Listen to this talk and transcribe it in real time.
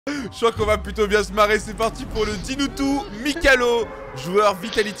Je crois qu'on va plutôt bien se marrer. C'est parti pour le Dis-Nous Tout Mickalow, joueur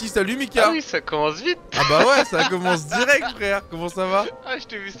Vitality. Salut Mika. Ah oui, ça commence vite. Ah bah ouais, ça commence direct frère. Comment ça va? Ah, je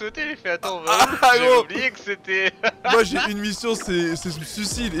t'ai vu sauter, j'ai fait attends, j'ai gros. oublié que c'était... Moi j'ai une mission, c'est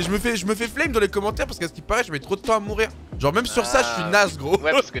suicide. Et je me fais flame dans les commentaires parce qu'à ce qui paraît, je mets trop de temps à mourir. Genre même sur ça, je suis naze gros.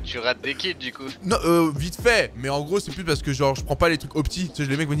 Ouais, parce que tu rates des kills du coup. Non, vite fait. Mais en gros, c'est plus parce que genre je prends pas les trucs opti. Tu sais,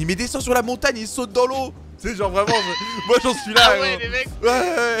 les mecs me disent mais descends sur la montagne et saute dans l'eau. Tu sais, genre vraiment, moi j'en suis là. Ah ouais, les mecs.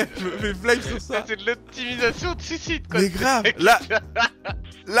 Ouais, je me fais flame sur ça. C'est de l'optimisation de suicide quoi. Mais grave,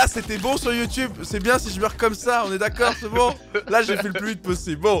 là c'était bon sur YouTube, c'est bien si je meurs comme ça, on est d'accord, c'est bon. Là j'ai fait le plus vite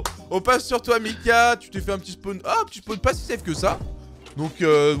possible. Bon, on passe sur toi Mika, tu t'es fait un petit spawn, un petit spawn pas si safe que ça. Donc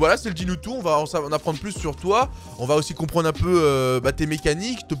voilà, c'est le Dis-Nous Tout, on va en apprendre plus sur toi. On va aussi comprendre un peu tes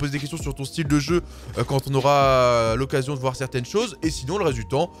mécaniques, te poser des questions sur ton style de jeu quand on aura l'occasion de voir certaines choses. Et sinon, le reste du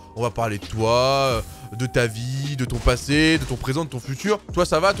temps, on va parler de toi, de ta vie, de ton passé, de ton présent, de ton futur. Toi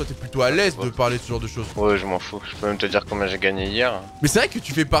ça va, toi t'es plutôt à l'aise de parler de ce genre de choses. Ouais, je m'en fous, je peux même te dire combien j'ai gagné hier. Mais c'est vrai que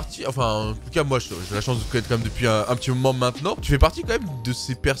tu fais partie, enfin en tout cas moi j'ai la chance de te connaître quand même depuis un petit moment maintenant. Tu fais partie quand même de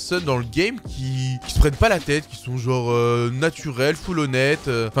ces personnes dans le game qui se prennent pas la tête, qui sont genre naturelles, full honnêtes.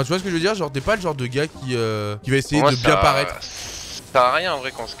 Enfin tu vois ce que je veux dire, genre t'es pas le genre de gars qui va essayer de bien paraître. Ça sert à rien en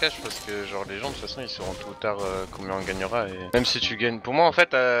vrai qu'on se cache parce que genre les gens de toute façon ils sauront tôt ou tard combien on gagnera et même si tu gagnes, pour moi en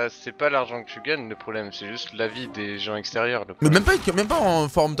fait c'est pas l'argent que tu gagnes le problème, c'est juste la vie des gens extérieurs. Mais même pas en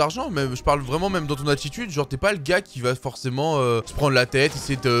forme d'argent, mais je parle vraiment même dans ton attitude, genre t'es pas le gars qui va forcément se prendre la tête,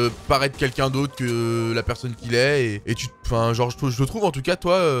 essayer de paraître quelqu'un d'autre que la personne qu'il est et tu, enfin genre je trouve en tout cas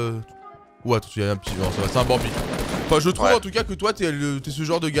toi, ouais attention il y a un petit, non, ça va, c'est un Bambi. Enfin, je trouve en tout cas que toi t'es ce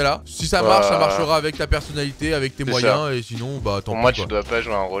genre de gars là. Si ça marche, ça marchera avec ta personnalité, avec tes moyens ça. Et sinon bah tant pis. Pour moi tu dois pas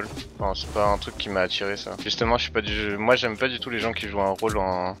jouer un rôle. Enfin, c'est pas un truc qui m'a attiré ça. Justement je suis pas du jeu. Moi j'aime pas du tout les gens qui jouent un rôle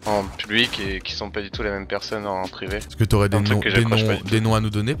en public et qui sont pas du tout la même personne en privé. Est-ce que t'aurais des noms à nous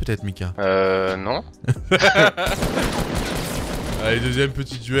donner peut-être Mika? Non. Allez, deuxième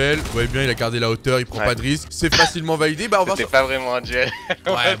petit duel. Vous voyez bien, il a gardé la hauteur, il prend pas de risque. C'est facilement validé. Bah, on va. C'était pas vraiment un duel.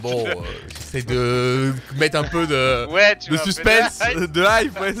 Ouais, bon, j'essaie de mettre un peu de, de suspense, de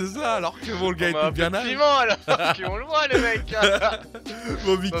hype, ouais, c'est ça. Alors que bon, le gars était bien là. Alors qu'on le voit, le mec.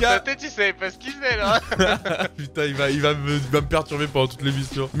 Bon, Mika. Dans sa tête, il savait pas ce qu'il faisait là. Putain, il va me perturber pendant toute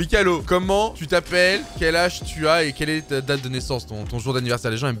l'émission. Mickalow, comment tu t'appelles, quel âge tu as et quelle est ta date de naissance, ton jour d'anniversaire?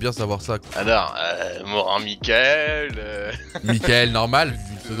 Les gens aiment bien savoir ça. Alors, Morin Michael. Michael, normal,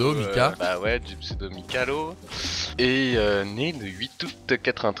 du pseudo, Mika. Bah ouais, du pseudo Mickalow. Et né le 8 août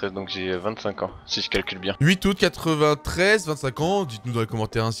 93, donc j'ai 25 ans, si je calcule bien. 8 août 93, 25 ans. Dites-nous dans les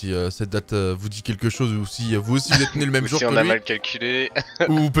commentaires hein, si cette date vous dit quelque chose ou si vous aussi vous êtes né le même jour que lui. Si on a mal calculé.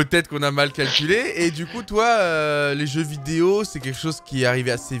 Ou peut-être qu'on a mal calculé. Et du coup, toi, les jeux vidéo, c'est quelque chose qui est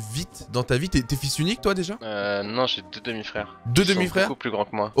arrivé assez vite dans ta vie. T'es fils unique, toi, déjà? Non, j'ai deux demi-frères. Deux demi-frères? Beaucoup plus grands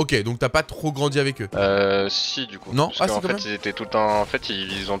que moi. Ok, donc t'as pas trop grandi avec eux? Si, du coup. Non? Parce qu'en fait, ils étaient tout le temps... En fait,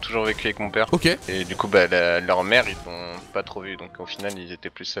 ils ont toujours vécu avec mon père. Ok. Et du coup, bah, leur mère, ils l'ont pas trop vu. Donc au final, ils étaient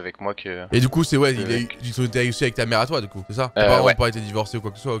plus avec moi que... Et du coup, c'est ouais, ils ont été aussi avec ta mère à toi, du coup, c'est ça? Tes parents n'ont pas été divorcés ou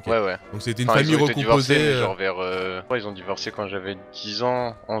quoi que ce soit, ok. Ouais. Donc c'était une famille recomposée. Genre vers... Ouais, ils ont divorcé quand j'avais 10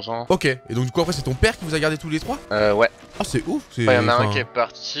 ans, 11 ans. Ok, et donc du coup, après, c'est ton père qui vous a gardé tous les trois? Ouais. Ah, c'est ouf. Il y en a un qui est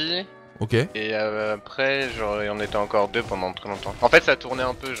parti. Ok. Et après, genre, on était encore deux pendant très longtemps. En fait, ça tournait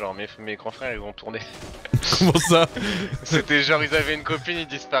un peu, genre, mes grands frères, ils vont tourner. Comment ça? C'était genre, ils avaient une copine, ils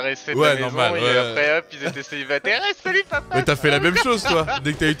disparaissaient de la maison, normal, et après, hop, ils étaient célibataires. Hey, salut papa! Mais t'as fait la même chose, toi.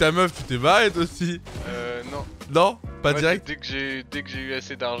 Dès que t'as eu ta meuf, tu t'es barré, toi aussi. Non. Non? Pas direct? Dès que j'ai eu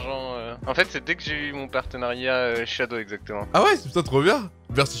assez d'argent... En fait, c'est dès que j'ai eu mon partenariat Shadow, exactement. Ah ouais, c'est putain trop bien.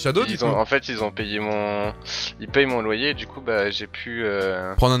 Merci Shadow, du coup. En fait, ils ont payé mon... Ils payent mon loyer, et du coup, bah, j'ai pu...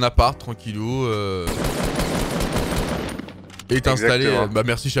 prendre un appart, tranquillou, et t'installer... Bah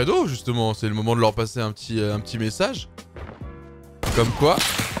merci Shadow, justement. C'est le moment de leur passer un petit message. Comme quoi...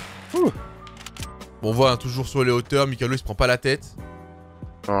 Ouh. Bon, on voit, hein, toujours sur les hauteurs, Mickalow, il se prend pas la tête.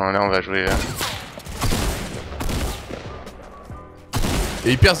 Non, là, on va jouer...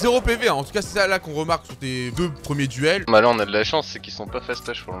 Et il perd 0 PV, hein. En tout cas c'est ça là qu'on remarque sur tes deux premiers duels. Bah là on a de la chance, c'est qu'ils sont pas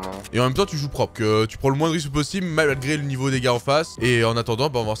fastoches pour le moment. Et en même temps tu joues propre, que tu prends le moins de risques possible malgré le niveau des gars en face. Et en attendant,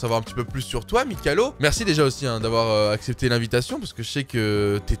 bah, on va en savoir un petit peu plus sur toi Mickalow. Merci déjà aussi hein, d'avoir accepté l'invitation parce que je sais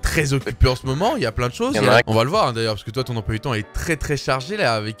que t'es très occupé en ce moment, il y a plein de choses. On va le voir hein, d'ailleurs parce que toi ton emploi du temps est très chargé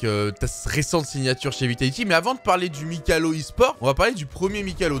là avec ta récente signature chez Vitality. Mais avant de parler du Mickalow e-sport, on va parler du premier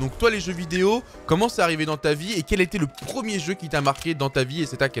Mickalow. Donc toi les jeux vidéo, comment c'est arrivé dans ta vie et quel était le premier jeu qui t'a marqué dans ta vie? Et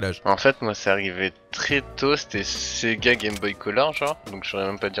c'est à quel âge? En fait, moi, c'est arrivé très tôt. C'était Sega Game Boy Color, genre. Donc, je saurais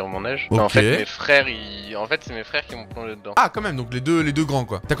même pas dire mon âge. Okay. En fait, mes frères, c'est mes frères qui m'ont plongé dedans. Ah, quand même. Donc, les deux grands,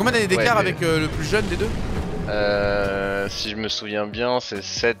 quoi. T'as combien d'années d'écart avec le plus jeune des deux? Si je me souviens bien, c'est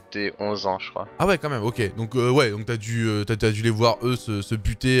 7 et 11 ans, je crois. Ah ouais, quand même, ok. Donc ouais, donc t'as dû les voir eux se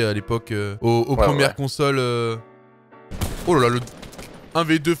buter à l'époque aux Ouais, premières ouais. consoles. Oh là là, le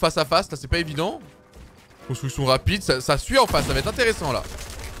 1v2 face à face, là c'est pas évident. Construction rapide, ça suit en face, ça va être intéressant là.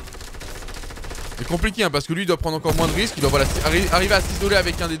 C'est compliqué hein, parce que lui il doit prendre encore moins de risques, il doit voilà, arriver à s'isoler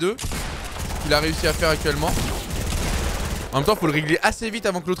avec un des deux. Qu'il a réussi à faire actuellement. En même temps, faut le régler assez vite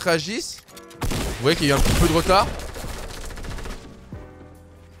avant que l'autre réagisse. Vous voyez qu'il y a un petit peu de retard.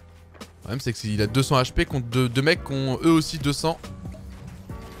 Le problème c'est qu'il a 200 HP contre deux mecs qui ont eux aussi 200.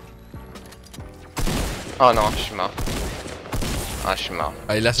 Oh non, je suis mort. Ah, je suis mort.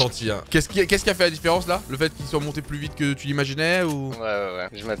 Ah, il l'a senti hein. Qu'est-ce qui a fait la différence là? Le fait qu'il soit monté plus vite que tu l'imaginais ou... Ouais.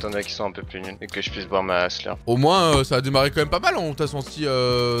 Je m'attendais à qu'ils soient un peu plus nuls et que je puisse boire ma slurp. Au moins ça a démarré quand même pas mal, on t'a senti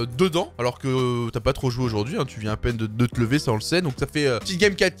dedans. Alors que t'as pas trop joué aujourd'hui, hein. Tu viens à peine de te lever, ça on le sait. Donc ça fait petite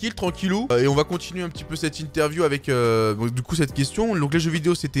game 4 kills, tranquillou. Et on va continuer un petit peu cette interview avec du coup cette question. Donc les jeux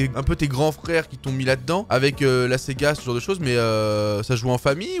vidéo c'était un peu tes grands frères qui t'ont mis là-dedans. Avec la Sega, ce genre de choses. Mais ça jouait en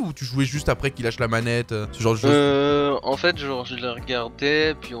famille ou tu jouais juste après qu'il lâche la manette, ce genre de choses? En fait, genre, je le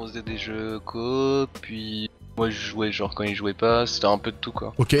regardais, puis on faisait des jeux coop, puis moi je jouais genre quand il jouait pas, c'était un peu de tout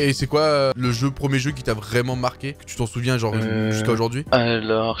quoi. Ok, et c'est quoi le premier jeu qui t'a vraiment marqué? Que tu t'en souviens genre jusqu'à aujourd'hui?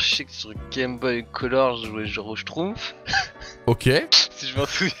 Alors, je sais que sur Game Boy Color, je jouais genre au Schtroumpf. Ok. Si je m'en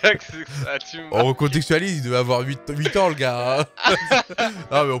souviens que c'est ça, tu me On recontextualise, il devait avoir 8 ans le gars. Hein.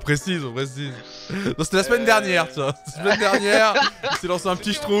 Ah mais on précise. Non, c'était la semaine dernière, tu vois. La semaine dernière, il s'est lancé un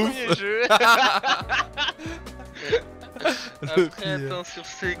petit Schtroumpf. Après, attends, sur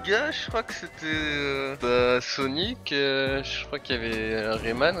Sega, je crois que c'était Sonic, je crois qu'il y avait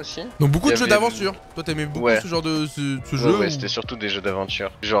Rayman aussi. Donc beaucoup de Il y jeux avait- d'aventure. Toi t'aimais beaucoup ce genre de ce jeu Ouais, ou... c'était surtout des jeux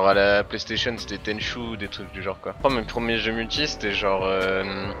d'aventure. Genre à la PlayStation, c'était Tenchu, des trucs du genre quoi. Je crois mes premiers jeux multi, c'était genre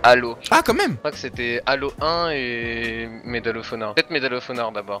Halo. Ah quand même. Je crois que c'était Halo 1 et Medal of Honor. Peut-être Medal of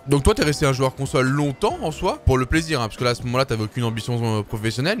Honor d'abord. Donc toi t'es resté un joueur console longtemps en soi, pour le plaisir, hein, parce que là à ce moment-là t'avais aucune ambition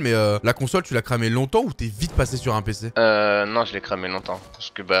professionnelle, mais la console tu l'as cramé longtemps ou t'es vite passé sur un PC? Non, je l'ai cramé longtemps.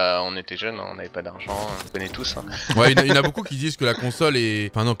 Parce que bah, on était jeunes, hein, on n'avait pas d'argent, on connaît tous. Hein. Ouais, il y en a beaucoup qui disent que la console est...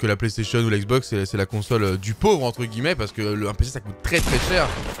 Enfin non, que la PlayStation ou l'Xbox c'est la console du pauvre entre guillemets, parce que un PC ça coûte très cher.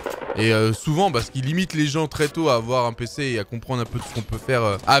 Et souvent, ce qui limite les gens très tôt à avoir un PC et à comprendre un peu tout ce qu'on peut faire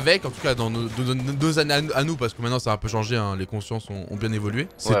avec, en tout cas dans nos années à nous, parce que maintenant ça a un peu changé, hein, les consciences ont bien évolué.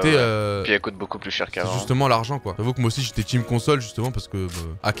 C'était... Puis elle coûte beaucoup plus cher qu'avant. Justement l'argent quoi. J'avoue que moi aussi j'étais team console justement parce que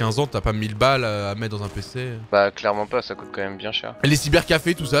à 15 ans t'as pas 1000 balles à mettre dans un PC. Bah clairement pas, ça coûte quand même bien cher. Et les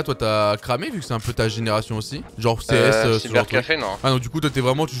cybercafés tout ça, toi t'as cramé vu que c'est un peu ta génération aussi. Genre CS, ce genre de cybercafé non. Ah non du coup toi t'es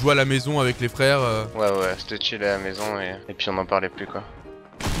vraiment, tu jouais à la maison avec les frères. Ouais, c'était chill à la maison et puis on en parlait plus quoi.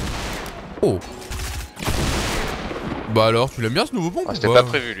 Oh. Bah alors, tu l'aimes bien ce nouveau pompe? C'était pas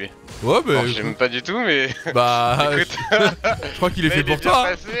prévu lui. Ouais, mais. Bon, j'aime pas du tout, mais. Bah. Écoute. Je crois qu'il est fait pour toi.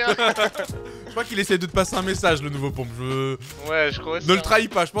 Passé, hein. Je crois qu'il essaie de te passer un message, le nouveau pompe. Ouais, je crois aussi. Ne le trahis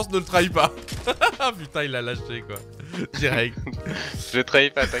pas, je pense, ne le trahis pas. Putain, il l'a lâché quoi. Direct. Je le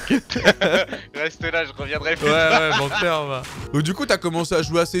trahis pas, t'inquiète. Reste là, je reviendrai plus. Ouais, bon terme. Va. Donc, du coup, t'as commencé à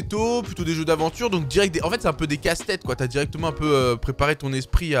jouer assez tôt, plutôt des jeux d'aventure. Donc, direct. En fait, c'est un peu des casse-têtes quoi. T'as directement un peu préparé ton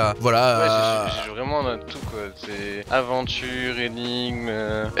esprit à. Voilà. Ouais, j'ai joué vraiment dans tout quoi. C'est aventure, énigme,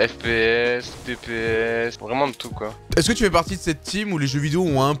 FPS, TPS, vraiment de tout quoi. Est-ce que tu fais partie de cette team où les jeux vidéo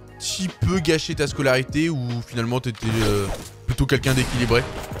ont un petit peu gâché ta scolarité ou finalement t'étais plutôt quelqu'un d'équilibré?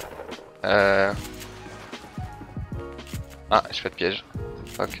 Ah, je fais de piège.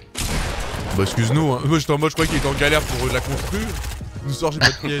 Fuck. Bah excuse-nous, hein. Moi j'étais en mode, je croyais qu'il était en galère pour la construire. Nous sort, j'ai pas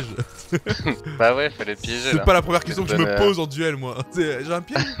de piège. Bah ouais, fallait piéger là. C'est pas la première question que je me pose en duel moi. J'ai un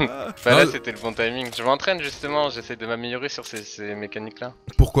piège. Bah là c'était le bon timing. Je m'entraîne justement, j'essaie de m'améliorer sur ces mécaniques là.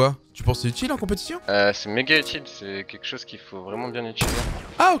 Pourquoi? Tu penses que c'est utile en compétition? C'est méga utile, c'est quelque chose qu'il faut vraiment bien utiliser.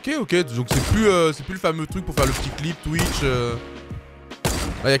 Ah ok, donc c'est plus le fameux truc pour faire le petit clip Twitch.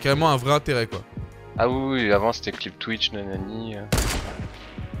 Là y'a carrément un vrai intérêt quoi. Ah oui, avant c'était clip Twitch, nanani.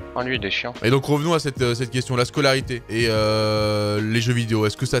 Oh lui il est chiant. Et donc revenons à cette question, la scolarité et les jeux vidéo.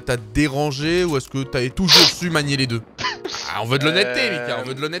 Est-ce que ça t'a dérangé ou est-ce que t'as toujours su manier les deux? Ah, on veut de l'honnêteté, Mika, on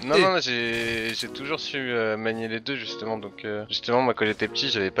veut de l'honnêteté. Non, j'ai toujours su manier les deux justement. Donc justement moi quand j'étais petit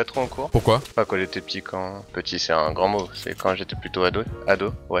j'avais pas trop en cours. Pourquoi? Pas quand j'étais petit, quand petit c'est un grand mot. C'est quand j'étais plutôt ado,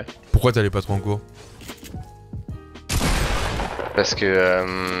 ouais. Pourquoi t'allais pas trop en cours? Parce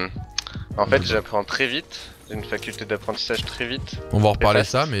que en fait j'apprends très vite. J'ai une faculté d'apprentissage très vite. On va en reparler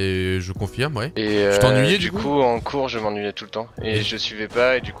ça, mais je confirme, ouais. Et tu t'ennuyais du coup en cours je m'ennuyais tout le temps. Et je suivais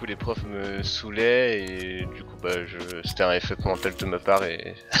pas et du coup les profs me saoulaient et du coup bah c'était un effet mental de ma part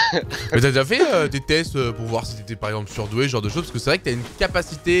et... Mais t'as déjà fait des tests pour voir si t'étais par exemple surdoué, ce genre de choses? Parce que c'est vrai que t'as une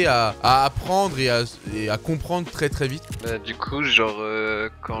capacité à apprendre et à comprendre très très vite. Bah du coup genre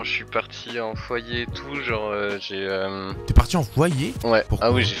quand je suis parti en foyer et tout, genre j'ai... T'es parti en foyer? Ouais. Pourquoi?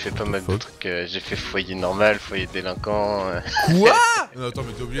 Ah oui j'ai fait pas mal de trucs, j'ai fait foyer normal, foyer délinquant... Quoi? Non, attends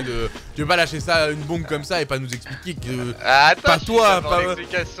mais t'es obligé de... Tu veux pas lâcher ça une bombe comme ça et pas nous expliquer que... attends, pas toi, pas...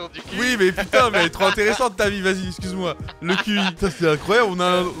 l'explication du cul. Oui mais putain mais elle est trop intéressante ta vie, vas-y excuse-moi. Le QI, ça c'est incroyable,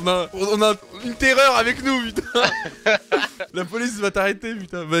 on a une terreur avec nous putain. La police va t'arrêter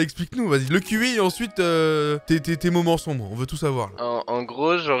putain. Bah explique-nous, vas-y. Le QI et ensuite tes moments sombres, on veut tout savoir. Là. En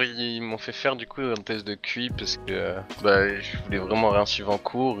gros genre ils m'ont fait faire du coup un test de QI parce que bah je voulais vraiment rien suivre en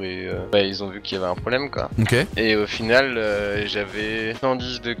cours et bah, ils ont vu qu'il y avait un problème quoi. Ok. Et au final j'avais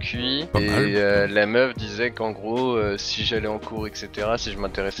 110 de QI et la meuf disait qu'en gros si j'allais en cours etc, si je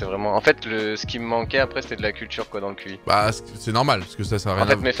m'intéressais vraiment... En fait ce qui me manquait après c'était de la culture quoi dans le QI. Bah c'est normal parce que ça a rien en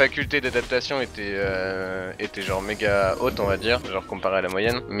fait mes facultés d'adaptation étaient genre méga hautes on va dire, genre comparé à la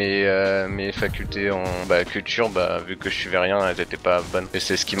moyenne, mais mes facultés en culture vu que je suivais rien elles étaient pas bonnes et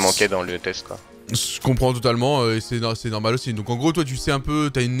c'est ce qui manquait dans le test quoi. Je comprends totalement et c'est normal aussi. Donc en gros toi tu sais un peu,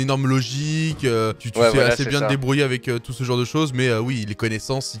 t'as une énorme logique, tu sais voilà, assez bien te débrouiller avec tout ce genre de choses. Mais oui les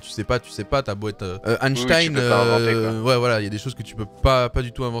connaissances, si tu sais pas, t'as beau être Einstein, oui, pas inventer, ouais voilà, il y a des choses que tu peux pas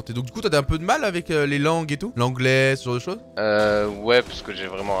du tout inventer. Donc du coup t'as un peu de mal avec les langues et tout, l'anglais, ce genre de choses. Ouais parce que j'ai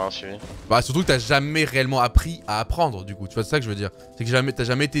vraiment rien suivi. Bah surtout que t'as jamais réellement appris à apprendre du coup, tu vois c'est ça que je veux dire. C'est que t'as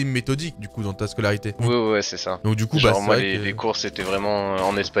jamais été méthodique du coup dans ta scolarité. Ouais c'est ça. Donc du coup genre, moi les cours c'était vraiment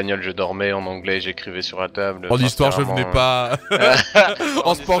en espagnol je dormais, en anglais j'écrivais sur la table. En histoire je venais pas.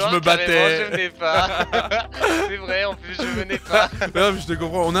 En sport je me battais. Je venais pas. C'est vrai en plus je venais pas. Non mais je te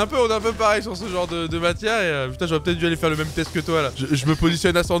comprends, on est un peu pareil sur ce genre de matière et putain j'aurais peut-être dû aller faire le même test que toi là. Je me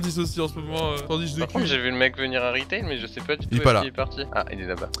positionne à 110 aussi en ce moment, 110 de Par cul. contre j'ai vu le mec venir à retail mais je sais pas du tout il est parti. Ah il est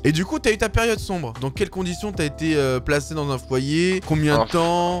là-bas. Et du coup t'as eu ta période sombre, dans quelles conditions t'as été placé dans un foyer, combien de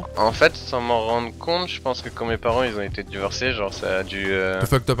temps? En fait sans m'en rendre compte, je pense que quand mes parents ils ont été divorcés, genre ça a dû...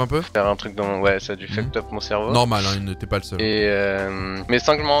 fucked up un peu? Faire un truc dans mon... Ouais ça a dû fucked up mon cerveau. Normal hein, t'es pas le seul. Et mais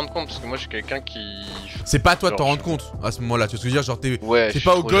sans que je m'en rende compte parce que moi je suis quelqu'un qui... C'est pas à toi de t'en rendre compte à ce moment-là, tu vois ce que je veux dire, genre c'est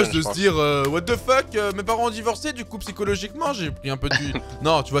pas au gosse de se dire what the fuck, mes parents ont divorcé, du coup psychologiquement j'ai pris un peu du...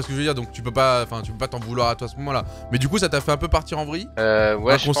 Non tu vois ce que je veux dire, donc tu peux pas t'en vouloir à toi à ce moment-là. Mais du coup ça t'a fait un peu partir en vrille?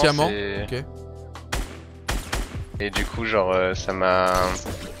 Ouais inconsciemment. Je pense Ok. Et du coup genre ça m'a...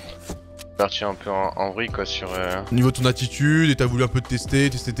 parti un peu en vrille quoi sur... Au niveau de ton attitude, et t'as voulu un peu te tester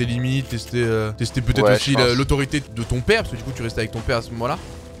tes limites, tester peut-être aussi l'autorité de ton père, parce que du coup tu restais avec ton père à ce moment-là.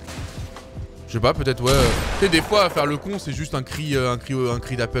 Je sais pas, peut-être ouais. Tu sais des fois faire le con c'est juste un cri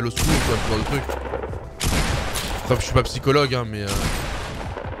d'appel au secours, tu vois, ce genre de truc. Enfin, je suis pas psychologue hein mais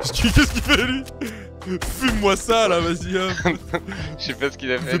qu'est-ce qu'il fait lui? Fume-moi ça là, vas-y hop. Je sais pas ce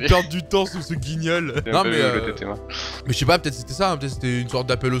qu'il a fait. Je vais perdre du temps sur ce guignol. Non mais je sais pas, peut-être c'était ça, hein, peut-être c'était une sorte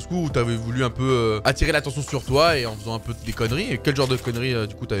d'appel au secours où t'avais voulu un peu attirer l'attention sur toi et en faisant un peu des conneries. Et quel genre de conneries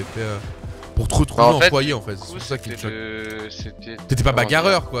du coup t'avais fait pour te retrouver en foyer en fait? C'est pour ça qu'il t'étais pas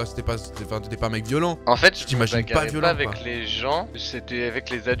bagarreur quoi, t'étais pas un mec violent. En fait je t'imagine pas violent avec les gens, c'était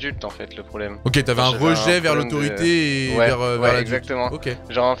avec les adultes en fait le problème. Ok, t'avais un rejet vers l'autorité et vers l'adulte. Exactement. Ok.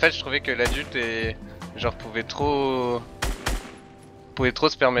 Genre en fait je trouvais que l'adulte genre pouvait trop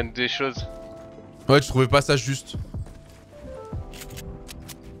se permettre des choses. Ouais, tu trouvais pas ça juste.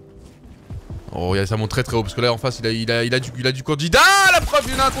 Oh, ça monte très haut parce que là en face il a du candidat. Ah, la preuve,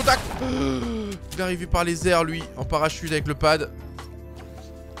 il a un contact. Il est arrivé par les airs lui, en parachute avec le pad.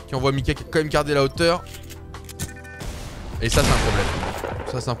 Qui envoie Mika qui a quand même gardé la hauteur. Et ça c'est un problème.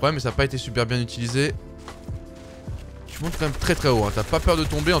 Ça c'est un problème mais ça n'a pas été super bien utilisé. Tu montes quand même très haut, hein. T'as pas peur de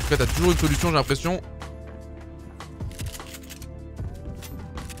tomber, en tout cas t'as toujours une solution j'ai l'impression.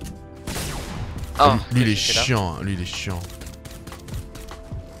 Ah, lui il est chiant, lui il est chiant.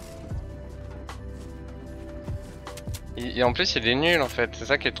 Et en plus il est nul en fait, c'est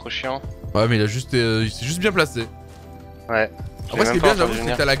ça qui est trop chiant. Ouais mais il s'est juste bien placé. Ouais. Après ce qui est bien j'avoue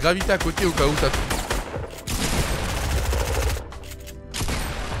c'est que t'as la gravité à côté au cas où ça...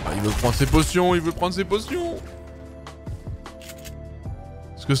 Ah, il veut prendre ses potions, Est-ce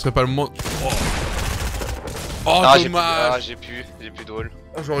que ce serait pas le moment... Oh dommage. J'ai plus de wall.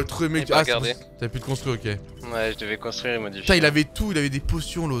 J'aurais trop aimé... T'avais pu te construire, ok. Ouais, je devais construire et modifier. Putain, il avait tout, il avait des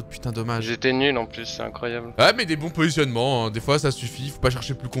potions l'autre, putain, dommage. J'étais nul en plus, c'est incroyable. Ouais, mais des bons positionnements, hein. Des fois ça suffit, faut pas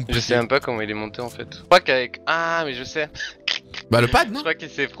chercher plus compliqué. Je sais même pas comment il est monté en fait. Je crois qu'avec... Ah, mais je sais. Bah le pad, Je non? crois qu'il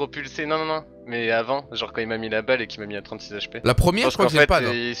s'est propulsé, non, mais avant, genre quand il m'a mis la balle et qu'il m'a mis à 36 HP. La première, je crois que c'est le pad.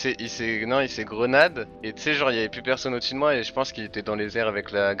 Hein. Il s'est grenade, et tu sais, genre il y avait plus personne au-dessus de moi, et je pense qu'il était dans les airs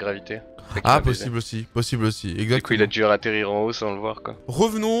avec la gravité. Ah, possible aussi, exactement. Du coup, il a dû atterrir en haut sans le voir, quoi.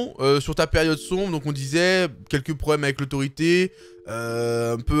 Revenons sur ta période sombre, donc on disait quelques problèmes avec l'autorité,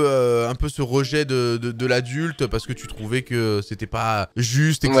 un peu ce rejet de l'adulte parce que tu trouvais que c'était pas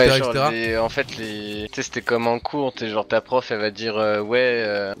juste, etc. Ouais, genre etc. en fait, tu sais, c'était comme en cours, tu sais, genre ta prof, elle va dire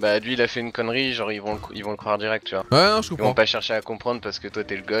bah lui il a fait une connerie, genre ils vont le croire direct, tu vois. Ouais, non, je comprends. Ils vont pas chercher à comprendre parce que toi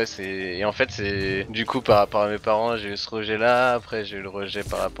t'es le gosse et en fait c'est du coup par rapport à mes parents j'ai eu ce rejet là, après j'ai eu le rejet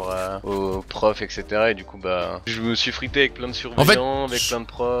par rapport aux profs, etc. Et du coup bah je me suis frité avec plein de surveillants, avec plein de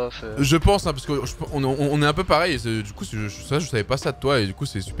profs. Je pense, hein, parce qu'on est un peu pareil, et du coup je savais pas ça de toi et du coup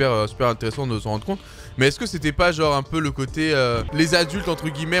c'est super intéressant de s'en rendre compte. Mais est-ce que c'était pas genre un peu le côté les adultes entre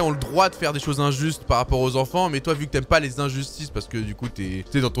guillemets ont le droit de faire des choses injustes par rapport aux enfants, mais toi vu que t'aimes pas les injustices parce que du coup tu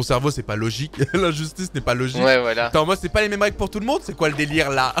sais dans ton cerveau c'est pas logique, l'injustice n'est pas logique. Ouais, voilà. Attends, moi c'est pas les mêmes règles pour tout le monde, c'est quoi le délire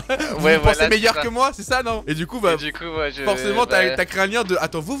là? Ouais, vous pensez meilleur que moi, c'est ça non? Et du coup bah ouais, forcément t'as créé un lien de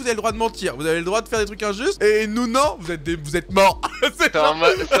attends, vous avez le droit de mentir, vous avez le droit de faire des trucs injustes et nous non, vous êtes morts. C'est en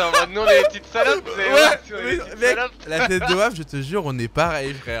mode nous on est des petites salopes, mec, la tête de waf, je te jure, on est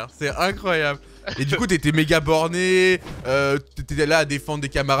pareil frère, c'est incroyable. Et du coup t'étais méga borné, t'étais là à défendre des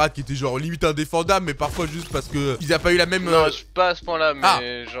camarades qui étaient genre limite indéfendables, mais parfois juste parce que ils a pas eu la même... Non, je suis pas à ce point là,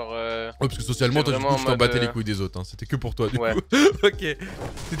 mais genre... Ouais, parce que socialement toi du coup tu t'en battais les couilles des autres, hein. C'était que pour toi du coup. Ok.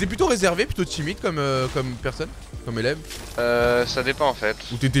 T'étais plutôt réservé, plutôt timide comme personne, comme élève? Ça dépend en fait.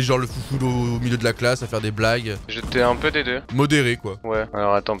 Ou t'étais genre le foufou au milieu de la classe à faire des blagues? J'étais un peu des deux. Modéré quoi. Ouais,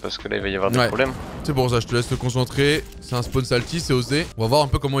 alors attends parce que là il va y avoir des problèmes. C'est pour ça, je te laisse te concentrer, c'est un spawn salty, c'est osé. On va voir un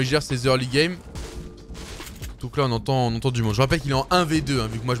peu comment il gère ses early game. Donc là on entend du monde. Je rappelle qu'il est en 1v2 hein,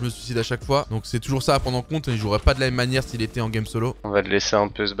 vu que moi je me suicide à chaque fois. Donc c'est toujours ça à prendre en compte. Il jouerait pas de la même manière s'il était en game solo. On va le laisser un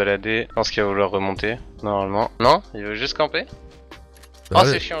peu se balader. Je pense qu'il va vouloir remonter normalement. Non, il veut juste camper. Oh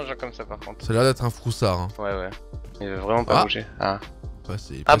c'est chiant genre comme ça par contre. Ça a l'air d'être un froussard hein. Ouais. Il veut vraiment pas bouger. Ah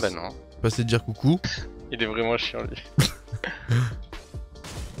bah non. Passer de dire coucou. Il est vraiment chiant lui.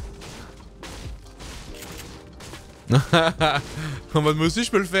 En mode moi aussi je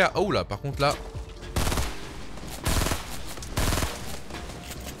peux le faire. Oh là par contre là.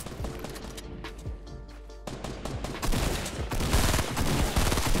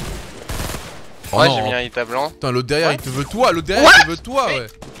 Oh ouais, j'ai mis un hit à blanc. Putain, l'autre derrière il te veut toi, ouais.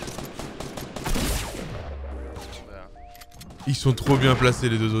 Ils sont trop bien placés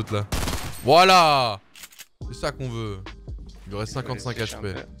les deux autres là. Voilà. C'est ça qu'on veut. Il lui reste 55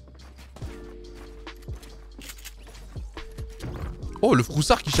 HP. Oh, le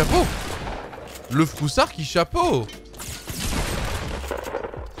froussard qui chapeau. Le froussard qui chapeau.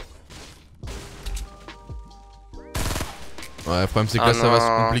 Ouais, le problème c'est que là ça va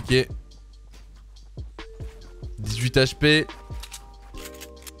se compliquer. 18 HP.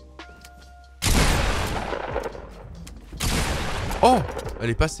 Oh,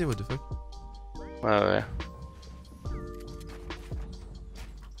 elle est passée, what the fuck. Ouais.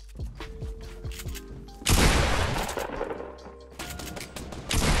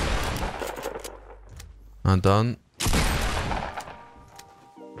 Un down.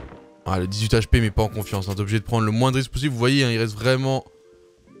 Ah, le 18 HP mais pas en confiance, hein. T'es obligé de prendre le moins de risque possible. Vous voyez, hein, il reste vraiment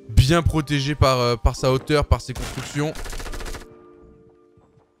bien protégé par sa hauteur, par ses constructions.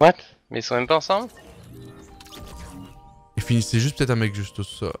 What? Mais ils sont même pas ensemble? Et finissait juste peut-être un mec juste au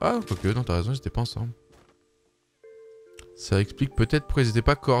sol. Ah, quoique, non, t'as raison, ils étaient pas ensemble. Ça explique peut-être pourquoi ils étaient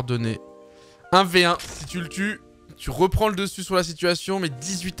pas coordonnés. 1v1, si tu le tues, tu reprends le dessus sur la situation, mais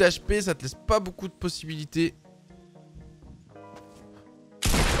 18 HP, ça te laisse pas beaucoup de possibilités.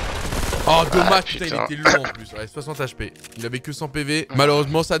 Oh dommage, putain il était long en plus, ouais, 60 HP. Il avait que 100 PV,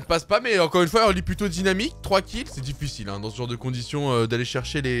 malheureusement ça ne passe pas, mais encore une fois on est plutôt dynamique, 3 kills, c'est difficile hein, dans ce genre de conditions d'aller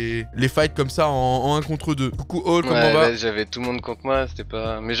chercher les fights comme ça en 1 contre 2. Coucou Hall, comment on va? J'avais tout le monde contre moi, c'était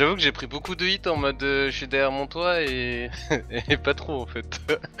pas... Mais j'avoue que j'ai pris beaucoup de hits en mode je suis derrière mon toit et... et pas trop en fait.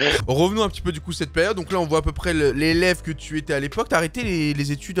 Revenons un petit peu du coup cette période, donc là on voit à peu près l'élève que tu étais à l'époque. T'as arrêté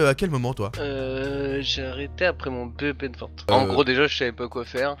les études à quel moment toi? J'ai arrêté après mon BEP de vente. En gros déjà je savais pas quoi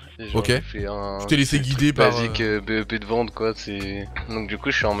faire. Genre, ok. Fait un... Tu t'es laissé guider par... basique BEP de vente quoi, c'est... Donc du coup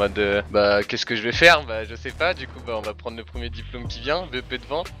je suis en mode bah qu'est-ce que je vais faire? Bah je sais pas, du coup bah on va prendre le premier diplôme qui vient, BEP de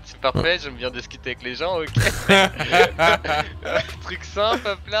vente, c'est parfait, j'aime bien discuter avec les gens, ok. Truc simple,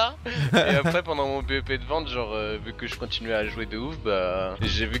 hop là. Et après pendant mon BEP de vente, genre vu que je continuais à jouer de ouf, bah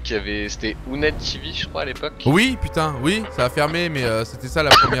j'ai vu qu'il y avait... C'était Ounet TV je crois à l'époque. Oui putain, oui, ça a fermé mais c'était ça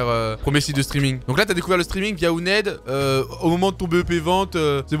la première premier site de streaming. Donc là t'as découvert le streaming via Ouned, au moment de ton BEP vente,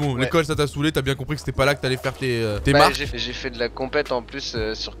 c'est bon, l'école dévoile ça t'a saoulé, t'as bien compris que c'était pas là que t'allais faire tes Bah, marques. j'ai fait de la compète en plus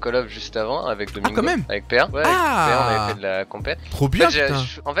sur Call of juste avant avec Domingo. Quand même. Avec PA. Ouais, avec PA, on avait fait de la compète. Trop bien,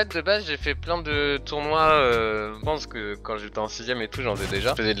 en fait, de base, j'ai fait plein de tournois. Je pense que quand j'étais en 6ème et tout, j'en faisais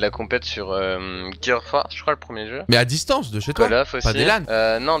déjà. Je faisais de la compète sur Gear Force, je crois, le premier jeu. Mais à distance de chez toi. Call of aussi. Pas des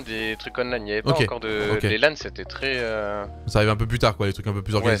LAN. Non, des trucs online. Il y avait pas encore de. Les LAN, c'était très. Ça arrive un peu plus tard, quoi, les trucs un peu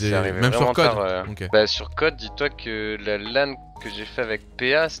plus organisés. Ouais, même sur code. Bah, sur code, dis-toi que la LAN que j'ai fait avec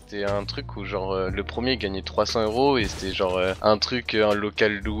PA, c'était un truc où genre le premier gagnait 300 € et c'était genre un truc, un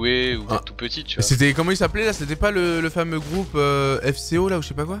local loué ou tout petit, tu vois. C'était comment il s'appelait là? C'était pas le fameux groupe FCO là ou je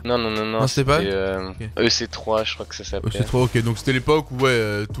sais pas quoi? Non, c'était pas EC3, je crois que ça s'appelait. EC3, ok, donc c'était l'époque où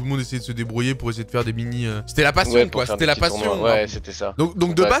tout le monde essayait de se débrouiller pour essayer de faire des mini. C'était la passion, quoi, c'était la passion. Tournois. Ouais, c'était ça.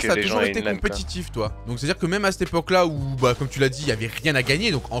 Donc de base, ça a toujours été compétitif, toi. Donc c'est à dire que même à cette époque là où, bah, comme tu l'as dit, il y avait rien à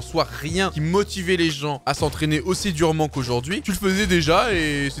gagner, donc en soi rien qui motivait les gens à s'entraîner aussi durement qu'aujourd'hui, tu le faisais déjà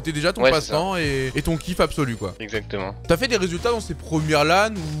et c'était déjà ton passe-temps et ton kiff absolu, quoi. Exactement. T'as fait des résultats dans ces premières LAN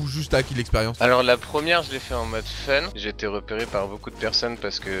ou juste t'as acquis l'expérience? Alors la première, je l'ai fait en mode fun. J'ai été repéré par beaucoup de personnes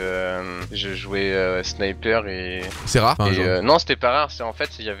parce que je jouais sniper et. C'est rare. Non, c'était pas rare. C'est en fait,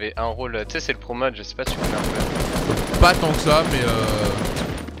 il y avait un rôle. Tu sais, c'est le pro mode. Je sais pas si tu connais un peu. Pas tant que ça, mais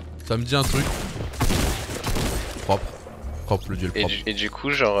ça me dit un truc. Propre. Le duel propre. Et du coup,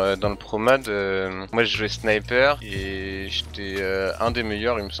 genre dans le pro mode, moi je jouais sniper et j'étais un des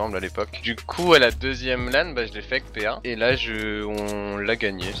meilleurs, il me semble, à l'époque. Du coup, à la deuxième LAN, bah, je l'ai fait avec PA et là on l'a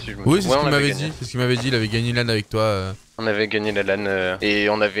gagné. Si je me oui, c'est ce qu'il m'avait dit. C'est ce qu'il m'avait dit. Il avait gagné LAN avec toi. On avait gagné la LAN et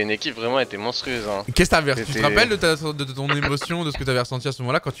on avait une équipe vraiment, elle était monstrueuse. Hein. Qu'est-ce que t'avais ressenti? Tu te rappelles de ton émotion, de ce que t'avais ressenti à ce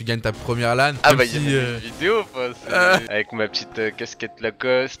moment-là quand tu gagnes ta première LAN? Ah bah il y avait une vidéo avec ma petite casquette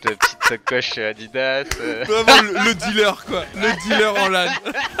Lacoste, petite sacoche Adidas. Vraiment le dealer, quoi. Le dealer en LAN.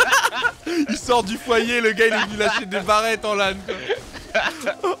 Il sort du foyer, le gars il est venu lâcher des barrettes en LAN, quoi.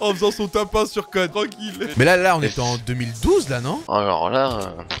 En faisant son top 1 sur code, tranquille. Mais là on était en 2012 là, non? Alors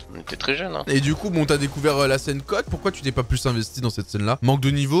là, on était très jeunes. Hein. Et du coup, bon, t'as découvert la scène code. Pourquoi tu t'es pas plus investi dans cette scène-là? Manque de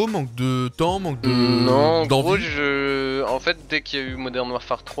niveau, manque de temps, manque de. Non, en gros, en fait, dès qu'il y a eu Modern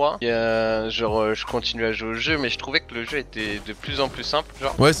Warfare 3, genre, je continuais à jouer au jeu, mais je trouvais que le jeu était de plus en plus simple.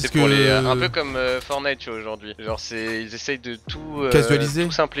 Genre, ouais, c'est pour les, un peu comme Fortnite, tu vois, aujourd'hui. Genre, ils essayent de tout casualiser,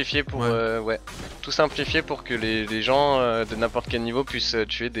 tout simplifier pour, tout simplifier pour que les gens de n'importe quel niveau puissent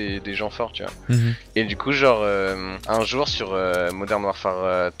tuer des gens forts, tu vois. Et du coup, genre, un jour sur Modern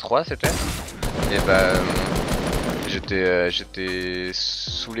Warfare 3, c'était, et bah. J'étais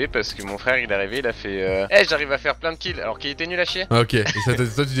saoulé parce que mon frère il est arrivé, il a fait j'arrive à faire plein de kills alors qu'il était nul à chier. Ok, et ça, toi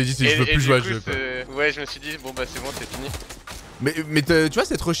tu t'es dit je veux plus jouer à ce jeu. Ouais, je me suis dit bon bah c'est bon, c'est fini. Mais tu vois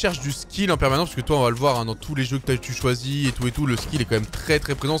cette recherche du skill en permanence, parce que toi on va le voir hein, dans tous les jeux que tu choisis et tout, le skill est quand même très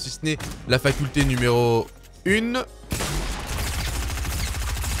présent, si ce n'est la faculté numéro 1.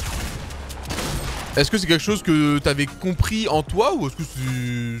 Est-ce que c'est quelque chose que t'avais compris en toi ou est-ce que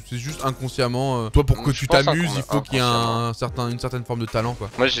c'est juste inconsciemment toi pour que tu t'amuses il faut qu'il y ait une certaine forme de talent quoi?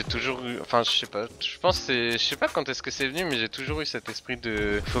 Moi j'ai toujours eu, enfin je sais pas, je pense je sais pas quand est-ce que c'est venu mais j'ai toujours eu cet esprit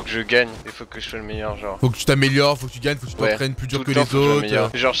de faut que je gagne, il faut que je sois le meilleur genre. Faut que tu t'améliores, faut que tu gagnes, faut que tu t'entraînes plus dur que les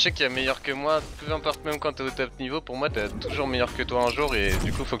autres. Genre je sais qu'il y a meilleur que moi, peu importe même quand t'es au top niveau, pour moi t'es toujours meilleur que toi un jour et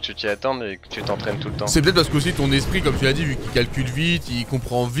du coup faut que tu t'y attendes et que tu t'entraînes tout le temps. C'est peut-être parce que aussi ton esprit comme tu l'as dit vu qu'il calcule vite, il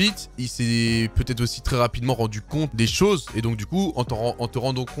comprend vite, il s'est peut-être aussi très rapidement rendu compte des choses et donc du coup en te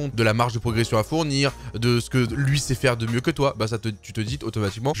rendant compte de la marge de progression à fournir, de ce que lui sait faire de mieux que toi, bah tu te dis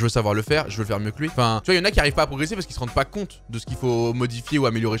automatiquement je veux savoir le faire, je veux le faire mieux que lui. Enfin tu vois il y en a qui arrivent pas à progresser parce qu'ils se rendent pas compte de ce qu'il faut modifier ou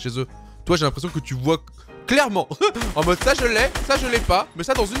améliorer chez eux. Toi j'ai l'impression que tu vois clairement en mode ça je l'ai pas, mais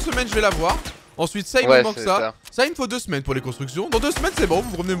ça dans une semaine je vais l'avoir. Ensuite ça il me manque ça il me faut 2 semaines pour les constructions. Dans 2 semaines c'est bon,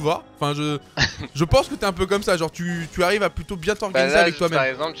 vous revenez me voir. Enfin je pense que t'es un peu comme ça, genre tu arrives à plutôt bien t'organiser avec toi-même. Par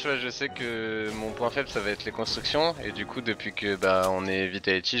exemple tu vois je sais que mon point faible ça va être les constructions et du coup depuis que bah on est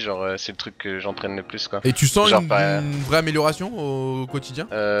Vitality genre c'est le truc que j'entraîne le plus quoi. Et tu sens une vraie amélioration au quotidien?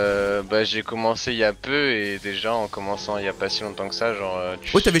 Bah j'ai commencé il y a peu et déjà en commençant il y a pas si longtemps que ça genre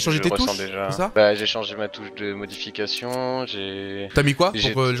ouais t'avais changé tes touches c'est ça? Bah j'ai changé ma touche de modification, T'as mis quoi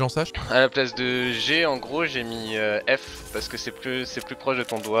pour que les gens sachent? À la place de G en gros j'ai mis F parce que c'est plus proche de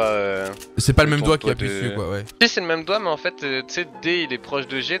ton doigt. C'est pas le même doigt qui appuie dessus quoi ouais. Si c'est le même doigt mais en fait tu sais D il est proche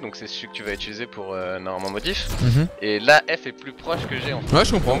de G donc c'est celui que tu vas utiliser pour normalement modif. Et là F est plus proche que G en fait. Ouais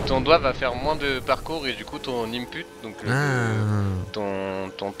je comprends. Donc ton doigt va faire moins de parcours et du coup ton input donc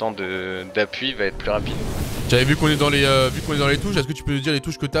ton temps d'appui va être plus rapide. J'avais vu qu'on est dans les touches, est-ce que tu peux nous dire les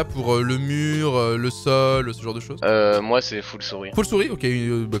touches que t'as pour le mur, le sol, ce genre de choses? Moi c'est full souris. Full souris, ok,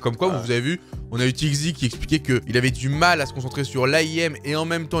 bah, comme quoi vous avez vu, On a eu Tixi qui expliquait qu'il avait du mal à se concentrer sur l'AIM et en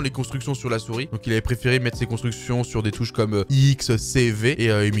même temps les constructions sur la souris. Donc il avait préféré mettre ses constructions sur des touches comme X, C, V.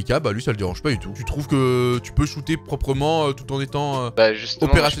 Et Mika, bah lui ça le dérange pas du tout. Tu trouves que tu peux shooter proprement tout en étant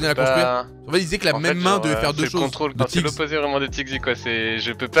opérationnel à construire? En fait, il disait que la même main devait faire deux choses. C'est l'opposé vraiment de Tixi quoi.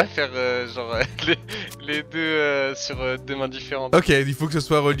 Je peux pas faire genre les deux sur deux mains différentes. Ok, il faut que ce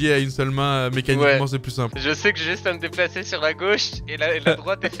soit relié à une seule main. Mécaniquement, c'est plus simple. Je sais que j'ai juste à me déplacer sur la gauche et la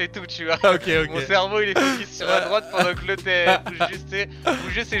droite elle fait tout, tu vois. Ok. Mon cerveau il est focus sur la droite pendant que l'autre bouge juste.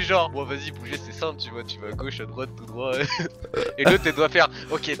 Bouger c'est genre, bon vas-y, bouger c'est simple, tu vois. Tu vas à gauche, à droite, tout droit. Et l'autre elle doit faire,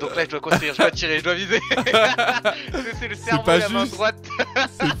 ok, donc là je dois construire, je dois tirer, je dois viser. C'est le cerveau, la main droite.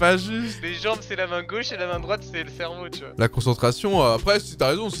 C'est pas juste. Les jambes c'est la main gauche et la main droite c'est le cerveau, tu vois. La concentration, après si t'as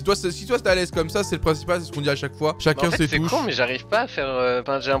raison, si toi t'es à l'aise comme ça, c'est le principal, c'est ce qu'on dit à chaque fois. Chacun ses touches. C'est con mais j'arrive pas à faire,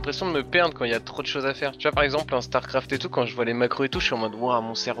 j'ai l'impression de me perdre quand il y a trop de choses à faire. Tu vois par exemple en Starcraft et tout, quand je vois les macros et tout, je suis en mode waouh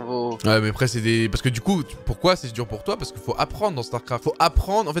mon cerveau. Ouais mais après c'est des... Parce que du coup, pourquoi c'est dur pour toi? Parce qu'il faut apprendre dans Starcraft. Faut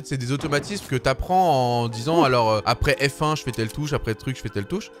apprendre, en fait c'est des automatismes que t'apprends en disant alors après F1 je fais telle touche, après truc je fais telle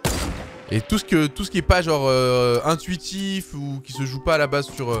touche. Et tout ce qui est pas genre intuitif ou qui se joue pas à la base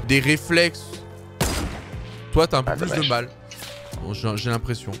sur des réflexes, toi t'as un peu plus de mal. Bon, j'ai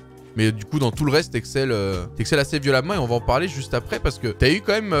l'impression. Mais du coup dans tout le reste t'excelles assez violemment et on va en parler juste après parce que t'as eu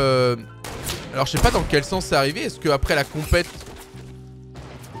quand même... Alors je sais pas dans quel sens c'est arrivé, est-ce que après la compète...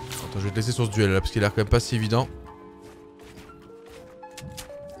 Attends je vais te laisser sur ce duel là parce qu'il a l'air quand même pas si évident.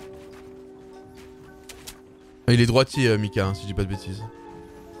 Il est droitier Mika hein, si je dis pas de bêtises.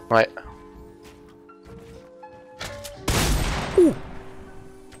 Ouais. Ouh.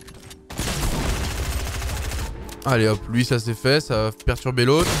 Allez hop, lui ça c'est fait, ça va perturber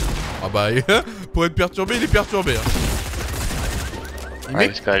l'autre. Ah bah pour être perturbé, il est perturbé hein. Ouais,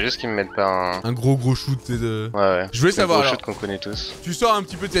 parce qu'il juste qu'ils me mettent pas un gros shoot de... Ouais. Je voulais savoir alors, shoot qu'on connaît tous. Tu sors un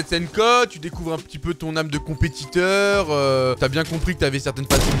petit peu de cette scène code, tu découvres un petit peu ton âme de compétiteur, t'as bien compris que t'avais certaines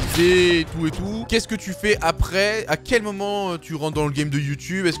facilités et tout. Qu'est-ce que tu fais après? À quel moment tu rentres dans le game de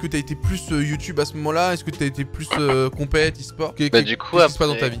YouTube? Est-ce que t'as été plus YouTube à ce moment-là? Est-ce que t'as été plus compète, e-sport? Bah du coup qu'est-ce qui se passe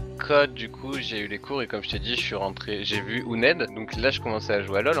dans ta vie? Code, du coup j'ai eu les cours et comme je t'ai dit je suis rentré, j'ai vu Uned, donc là je commençais à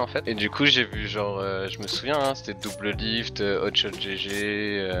jouer à LoL en fait. Et du coup j'ai vu genre, je me souviens hein, c'était double lift, hotshot GG.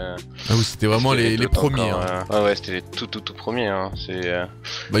 Ah oui c'était vraiment les premiers hein. Ouais c'était les tout premiers hein.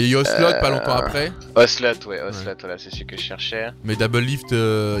 Bah il y a eu Ocelot pas longtemps après. Ocelot voilà c'est celui que je cherchais. Mais double lift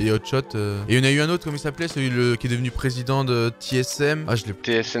et hotshot et il y en a eu un autre, comment il s'appelait, celui qui est devenu président de TSM. Ah je l'ai...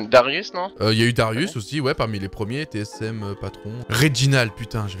 TSM Darius non? Il y a eu Darius aussi, ouais, parmi les premiers. TSM patron. Reginald,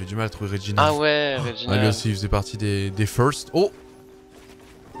 putain j'avais du mal à trouver Reginald. Ah ouais Reginald. Ah lui aussi il faisait partie des first. Oh,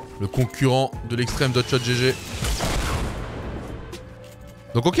 le concurrent de l'extrême d'Hotshot GG.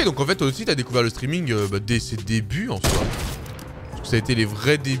 Donc ok, donc en fait toi aussi t'as découvert le streaming dès ses débuts en soi. Parce que ça a été les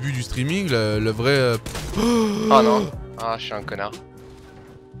vrais débuts du streaming, le vrai... Oh non. Ah je suis un connard.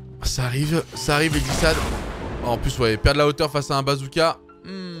 Ça arrive les glissades. Oh, en plus ouais, perdre la hauteur face à un bazooka.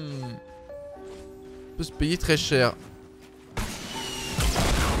 Peut se payer très cher.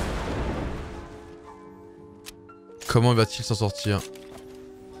 Comment va-t-il s'en sortir?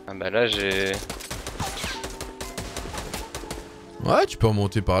 Ah bah là j'ai... Ouais, tu peux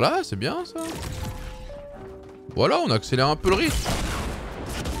remonter par là, c'est bien ça. Voilà, on accélère un peu le rythme.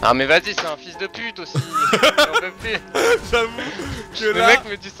 Ah mais vas-y, c'est un fils de pute aussi. J'en peux plus. J'avoue que le là... mec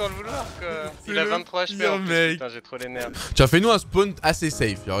me dit sans le vouloir quoi. Il a 23 HP en plus, putain j'ai trop les nerfs. Tiens, fais-nous un spawn assez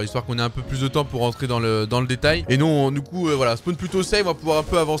safe, alors, histoire qu'on ait un peu plus de temps pour rentrer dans le détail. Et nous, du coup, voilà, spawn plutôt safe, on va pouvoir un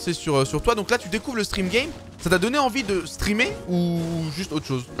peu avancer sur toi. Donc là, tu découvres le stream game. Ça t'a donné envie de streamer ou juste autre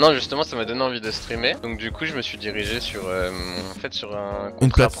chose? Non, justement, ça m'a donné envie de streamer. Donc du coup, je me suis dirigé sur, en fait, sur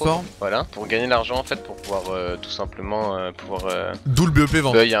une plateforme. Voilà, pour gagner l'argent en fait, pour pouvoir tout simplement D'où le BEP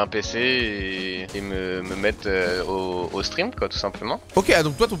vente. Il y a un PC et me mettre au stream quoi, tout simplement. Ok,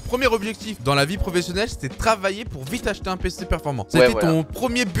 donc toi, ton premier objectif dans la vie professionnelle, c'était travailler pour vite acheter un PC performant. C'était ton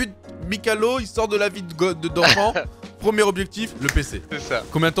premier but. Mickalow, il sort de la vie d'enfant. Premier objectif, le PC. C'est ça.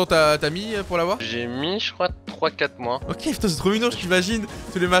 Combien de temps t'as mis pour l'avoir? J'ai mis, je crois, 3-4 mois. Ok, putain, c'est trop mignon, je t'imagine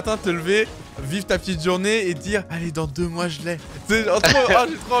tous les matins te lever, vivre ta petite journée et dire allez, dans 2 mois je l'ai. J'ai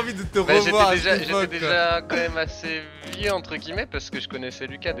trop envie de te revoir. J'étais déjà quand même assez vieux entre guillemets parce que je connaissais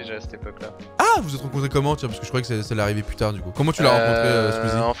Lucas déjà à cette époque-là. Ah, vous êtes rencontrés comment? Tiens, parce que je croyais que ça allait arriver plus tard du coup. Comment tu l'as rencontré,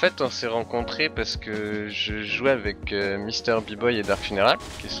 Squeezie? En fait, on s'est rencontrés parce que je jouais avec Mister B-Boy et Dark Funeral,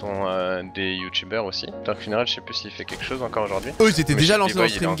 qui sont des youtubeurs aussi. Dark Funeral, je sais plus s'il fait quelque chose encore aujourd'hui. Eux, ils étaient déjà lancés dans le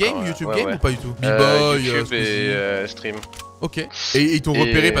stream game, YouTube game ou pas du tout? B-Boy, YouTube et stream. Ok. Et ils t'ont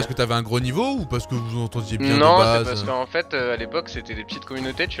repéré parce que t'avais un gros niveau ou parce que vous entendiez bien non, de base? c'est parce qu'en fait, à l'époque, c'était des petites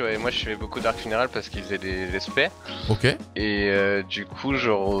communautés, tu vois. Et moi, je fais beaucoup d'arc funéral parce qu'ils faisaient des SP. Ok. Et du coup,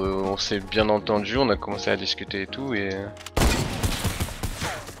 genre, on s'est bien entendu, on a commencé à discuter et tout. Et.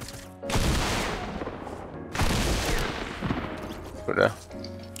 Voilà.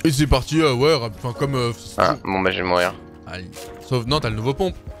 Et c'est parti, ouais, enfin comme... Ah, bon bah je vais mourir. Allez. Sauf, non, t'as le nouveau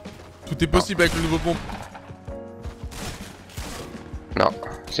pompe. Tout est possible avec le nouveau pompe. Non,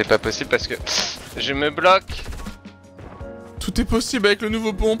 c'est pas possible parce que je me bloque. Tout est possible avec le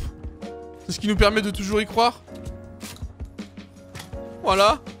nouveau pompe. C'est ce qui nous permet de toujours y croire.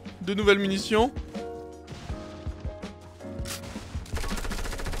 Voilà, de nouvelles munitions.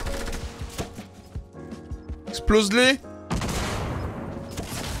 Explose-les.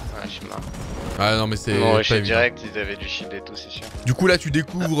 Ah, je suis mort. Ah non mais c'est Bon, pas je évident. direct, ils avaient du shield et tout, c'est sûr. Du coup là tu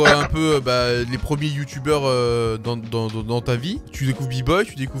découvres un peu les premiers youtubeurs dans ta vie. Tu découvres B-Boy,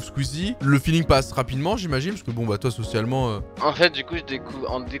 tu découvres Squeezie. Le feeling passe rapidement j'imagine parce que bon bah toi socialement... En fait du coup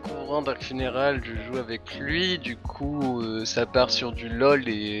en découvrant Dark Funeral je joue avec lui. Du coup ça part sur du LOL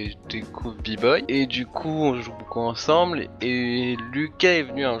et je découvre B-Boy. Et du coup on joue beaucoup ensemble. Et Lucas est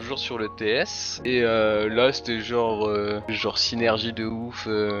venu un jour sur le TS. Et là c'était genre synergie de ouf.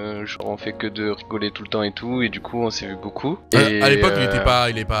 Genre on fait que de rigoler tout le temps et tout. Et du coup on s'est vu beaucoup. Et à l'époque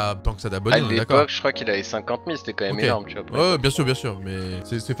il est pas tant que ça d'abonnés, à on est d'accord. l'époque je crois qu'il avait 50 000, c'était quand même énorme tu vois. Ouais bien sûr mais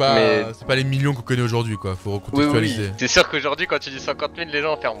c'est pas les millions qu'on connaît aujourd'hui quoi, faut recontextualiser. Oui. C'est sûr qu'aujourd'hui quand tu dis 50 000 les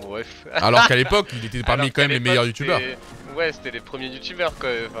gens ferment bref. Alors qu'à l'époque il était parmi quand même les meilleurs youtubeurs. Ouais c'était les premiers youtubeurs quoi,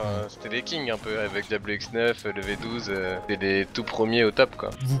 enfin c'était les kings un peu avec Diablo X9, le V12, c'était les tout premiers au top quoi.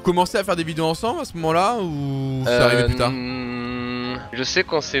 Vous commencez à faire des vidéos ensemble à ce moment-là ou c'est arrivé plus tard? Je sais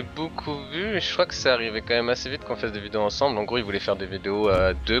qu'on s'est beaucoup vu, et je crois que c'est arrivé quand même assez vite qu'on fasse des vidéos ensemble. En gros, ils voulaient faire des vidéos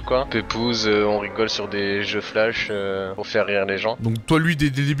à deux quoi. Pépouze, on rigole sur des jeux flash pour faire rire les gens. Donc toi, lui, dès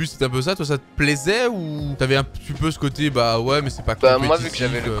le début, c'était un peu ça. Toi, ça te plaisait ou t'avais un petit peu ce côté, bah ouais, mais c'est pas compétitif. Bah moi, vu que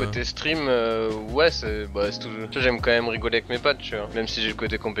j'avais le côté stream, ouais, c'est toujours. J'aime quand même rigoler avec mes potes, tu vois. Même si j'ai le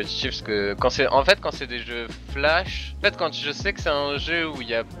côté compétitif, parce que quand c'est des jeux flash, en fait, quand je sais que c'est un jeu où il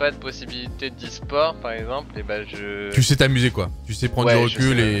n'y a pas de possibilité d'e-sport, par exemple, et bah Tu sais t'amuser quoi. Tu sais prendre du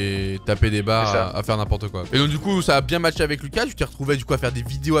recul et taper des barres à faire n'importe quoi. Et donc du coup ça a bien matché avec Lucas, tu t'es retrouvé du coup à faire des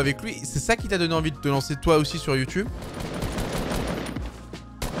vidéos avec lui. C'est ça qui t'a donné envie de te lancer toi aussi sur YouTube?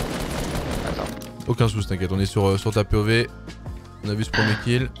 Attends. Aucun souci, t'inquiète, on est sur ta POV. On a vu ce premier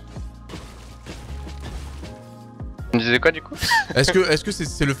kill. Tu me disais quoi du coup? Est-ce que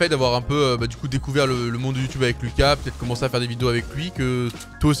c'est le fait d'avoir un peu du coup découvert le monde de YouTube avec Lucas, peut-être commencer à faire des vidéos avec lui, que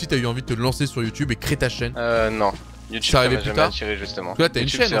toi aussi t'as eu envie de te lancer sur YouTube et créer ta chaîne? Non. YouTube ça m'a jamais attiré justement. Là t'as une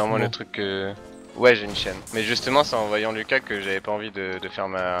chaîne. C'est vraiment le truc que... Ouais j'ai une chaîne. Mais justement c'est en voyant Lucas que j'avais pas envie de faire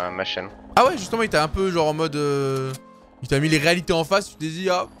ma chaîne. Ah ouais justement il t'a un peu genre en mode... Il t'a mis les réalités en face, tu t'es dit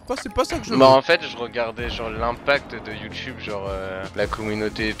ah c'est pas ça que je veux. Bah en fait je regardais genre l'impact de YouTube, genre la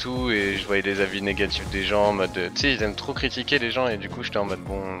communauté et tout, et je voyais les avis négatifs des gens en mode tu sais ils aiment trop critiquer les gens, et du coup j'étais en mode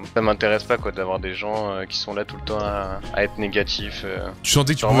bon ça m'intéresse pas quoi d'avoir des gens qui sont là tout le temps à être négatifs. Tu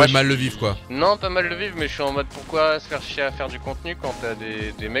sentais que tu pouvais mal le vivre quoi? Non pas mal le vivre, mais je suis en mode pourquoi se faire chier à faire du contenu quand t'as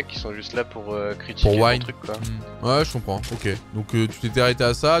des mecs qui sont juste là pour critiquer ton truc quoi. Ouais je comprends, ok. Donc tu t'étais arrêté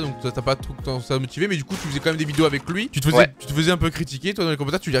à ça, donc t'as pas trop ça motivé, mais du coup tu faisais quand même des vidéos avec lui. Tu te faisais un peu critiquer toi dans les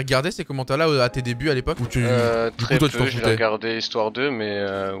commentaires, tu les regardais ces commentaires là à tes débuts à l'époque? Très peu, je les regardais histoire d'eux, mais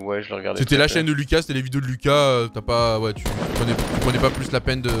ouais je les regardais. C'était la chaîne de Lucas, c'était les vidéos de Lucas, t'as pas... Ouais tu prenais pas plus la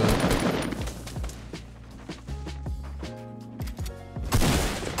peine de...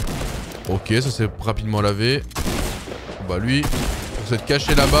 Ok ça s'est rapidement lavé. Bah lui, on s'est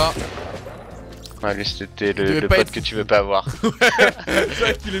caché là-bas. Ah lui c'était le pote que tu veux pas avoir. C'est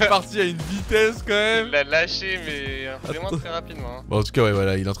vrai qu'il est parti à une vitesse quand même. Il l'a lâché mais vraiment très rapidement. Bon, en tout cas ouais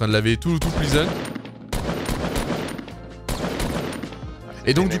voilà, il est en train de laver tout pleasant.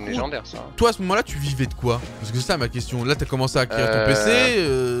 Et donc du coup, toi à ce moment-là tu vivais de quoi? Parce que c'est ça ma question. Là t'as commencé à acquérir ton PC,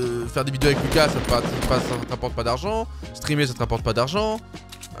 faire des vidéos avec Lucas ça te rapporte pas d'argent, streamer ça te rapporte pas d'argent.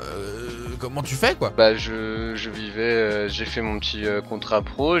 Comment tu fais quoi? Bah je vivais, j'ai fait mon petit contrat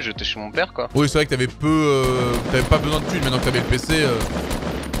pro, j'étais chez mon père quoi. Oui c'est vrai que t'avais pas besoin de thunes maintenant que t'avais le PC.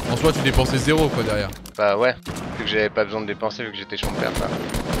 En soi tu dépensais zéro quoi derrière. Bah ouais, vu que j'avais pas besoin de dépenser vu que j'étais chez mon père quoi.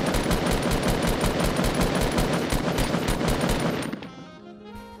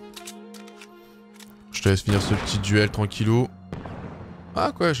 Je te laisse finir ce petit duel tranquillou.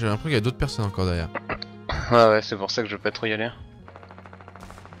 Ah quoi, j'ai l'impression qu'il y a d'autres personnes encore derrière. Ouais c'est pour ça que je veux pas trop y aller.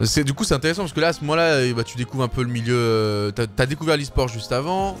 Du coup c'est intéressant parce que là à ce moment-là bah, tu découvres un peu le milieu, t'as découvert l'e-sport juste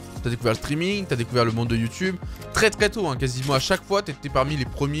avant, t'as découvert le streaming, t'as découvert le monde de YouTube très tôt hein, quasiment à chaque fois t'étais parmi les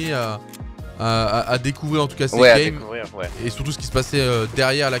premiers à à découvrir en tout cas ces Ouais, à games. découvrir, ouais. Et surtout ce qui se passait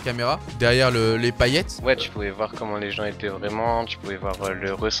derrière la caméra, derrière les paillettes. Ouais, tu pouvais voir comment les gens étaient vraiment, tu pouvais voir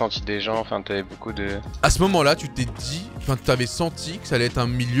le ressenti des gens, enfin t'avais beaucoup de... À ce moment-là, tu t'es dit, enfin t'avais senti que ça allait être un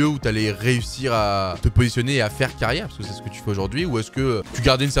milieu où t'allais réussir à te positionner et à faire carrière, parce que c'est ce que tu fais aujourd'hui, ou est-ce que tu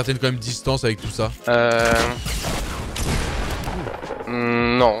gardais une certaine quand même distance avec tout ça?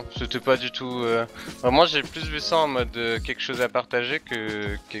 Non, c'était pas du tout... Moi j'ai plus vu ça en mode quelque chose à partager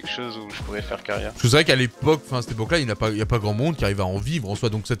que quelque chose où je pourrais faire carrière. Parce que c'est vrai qu'à l'époque, enfin à cette époque-là, il n'y a pas grand monde qui arrive à en vivre en soi,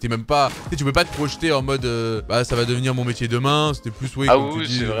 donc ça t'es même pas... Tu sais, tu peux pas te projeter en mode bah ça va devenir mon métier demain, c'était plus Ah oui,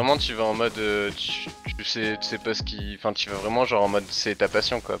 c'est vraiment tu vas en mode... tu sais pas ce qui... Enfin tu vas vraiment genre en mode c'est ta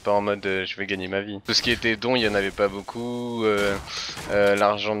passion quoi, pas en mode je vais gagner ma vie. Tout ce qui était don, il y en avait pas beaucoup,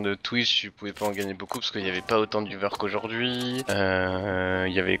 l'argent de Twitch, tu pouvais pas en gagner beaucoup parce qu'il y avait pas autant de viewers qu'aujourd'hui.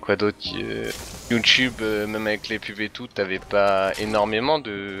 Il y avait quoi d'autre YouTube, même avec les pubs et tout, t'avais pas énormément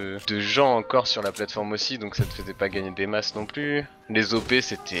de gens encore sur la plateforme aussi, donc ça te faisait pas gagner des masses non plus. Les OP,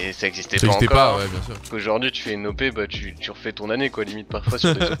 ça existait pas encore. Pas, ouais, bien sûr. Aujourd'hui, tu fais une OP, bah tu refais ton année quoi, limite parfois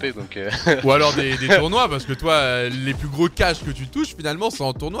sur des OP, donc... Ou alors des tournois, parce que toi, les plus gros cash que tu touches, finalement, c'est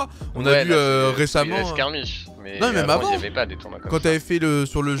en tournoi. On a vu récemment... Skirmish. Mais non, même avant, il y avait pas des tournois comme quand ça. t'avais fait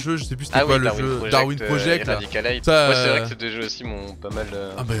sur le jeu, je sais plus c'était quoi le jeu, Darwin Project. Ça, ouais, c'est vrai que ces deux jeux aussi m'ont pas mal.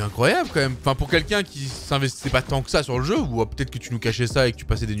 Ah bah incroyable quand même. Enfin pour quelqu'un qui s'investissait pas tant que ça sur le jeu, ou peut-être que tu nous cachais ça et que tu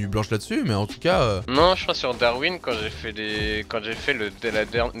passais des nuits blanches là-dessus, mais en tout cas. Non, je crois sur Darwin quand j'ai fait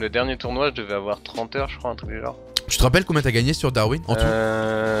le dernier tournoi, je devais avoir 30 heures, je crois, un truc du genre. Tu te rappelles combien t'as gagné sur Darwin en tout?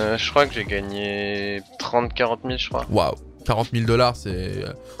 Je crois que j'ai gagné 30-40 000, je crois. Waouh. 40 000 $, c'est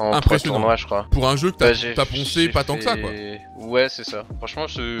en impressionnant. Tournois, je crois. Pour un jeu que t'as poncé pas tant que ça, quoi. Ouais, c'est ça. Franchement,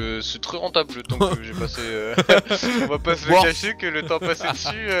 c'est très rentable le temps que j'ai passé. On va pas se le cacher que le temps passé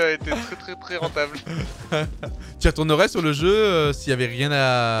dessus était très rentable. Tu retournerais sur le jeu s'il y avait rien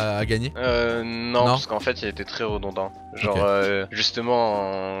à gagner? Non, parce qu'en fait, il était très redondant. Genre,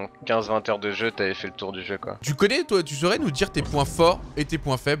 justement, en 15-20 heures de jeu, t'avais fait le tour du jeu, quoi. Tu connais, toi, tu saurais nous dire tes points forts et tes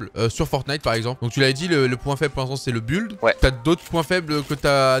points faibles sur Fortnite, par exemple? Donc, tu l'avais dit, le point faible pour l'instant, c'est le build. Ouais. T'as d'autres points faibles que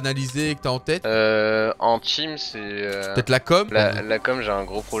t'as analysé et que t'as en tête? En team, c'est... Peut-être la com? La com, j'ai un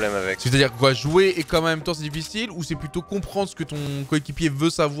gros problème avec. C'est-à-dire quoi, jouer et quand en même temps c'est difficile, ou c'est plutôt comprendre ce que ton coéquipier veut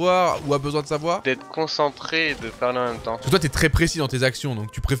savoir ou a besoin de savoir? D'être concentré et de parler en même temps. Parce que toi t'es très précis dans tes actions,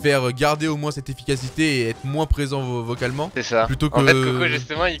 donc tu préfères garder au moins cette efficacité et être moins présent vocalement. C'est ça. Plutôt que... En fait, Coco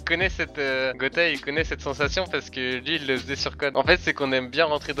justement, il connaît cette Gotha, il connaît cette sensation parce que lui, il le faisait sur code. En fait, c'est qu'on aime bien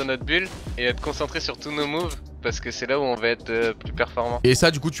rentrer dans notre bulle et être concentré sur tous nos moves. Parce que c'est là où on va être plus performant. Et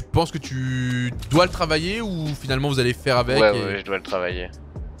ça, du coup, tu penses que tu dois le travailler ou finalement vous allez faire avec? Ouais, je dois le travailler.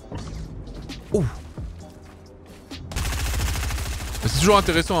 Ouh. C'est toujours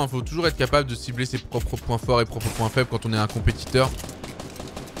intéressant, hein. Faut toujours être capable de cibler ses propres points forts et propres points faibles quand on est un compétiteur.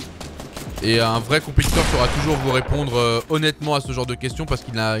 Et un vrai compétiteur saura toujours vous répondre honnêtement à ce genre de questions parce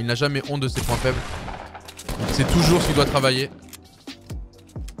qu'il n'a jamais honte de ses points faibles. C'est toujours ce qu'il doit travailler.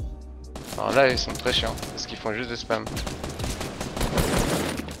 Alors là, ils sont très chiants parce qu'ils font juste de spam.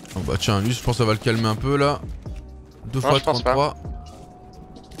 Oh bah tiens, lui, je pense que ça va le calmer un peu là. 2 fois 33.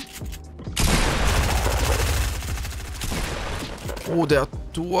 Oh, derrière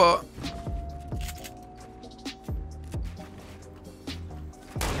toi.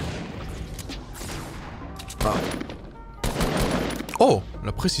 Ah. Oh,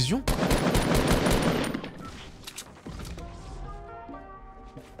 la précision.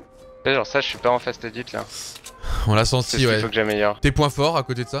 Genre ça, je suis pas en fast edit là. On l'a senti, ouais. Il faut que j'améliore. Tes points forts à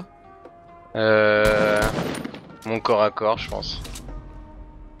côté de ça? Mon corps à corps, je pense.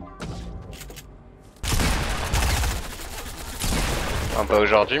 Enfin, pas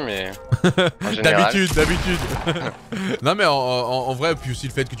aujourd'hui, mais en général. D'habitude. Non mais en vrai, puis aussi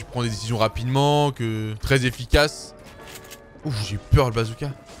le fait que tu prends des décisions rapidement, que très efficace. Ouh, j'ai peur le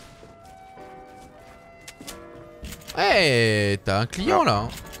bazooka. Eh, t'as un client là. Hein.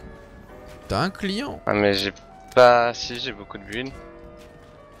 T'as un client. Ah mais j'ai pas... Si, j'ai beaucoup de build.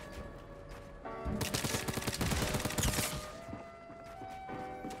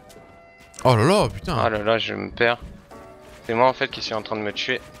 Oh là là, putain. Oh là là, je me perds. C'est moi en fait qui suis en train de me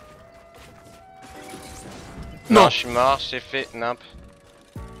tuer. Non, je suis mort, j'ai fait nimp.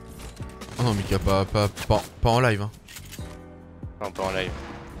 Oh non, Mika, pas en live. Hein. Non, pas en live.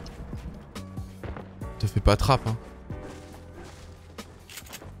 Te fais pas trap, hein.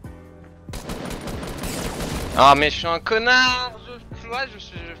 Ah mais je suis un connard.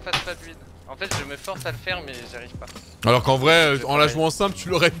 Je fasse pas de vide. En fait je me force à le faire mais j'y arrive pas. Alors qu'en vrai, en la jouant simple, tu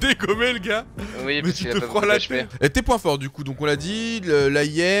l'aurais dégommé le gars. Oui, mais tu te prends la tête. Et tes points forts du coup, donc on l'a dit,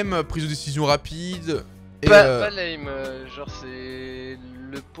 l'AIM, prise de décision rapide. Et Pas l'aim, genre c'est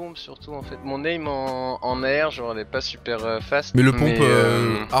le pompe surtout en fait. Mon aim en air, genre elle est pas super fast. Mais le pompe,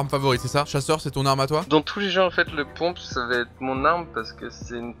 arme favorite, c'est ça? Chasseur, c'est ton arme à toi? Dans tous les jeux en fait, le pompe ça va être mon arme parce que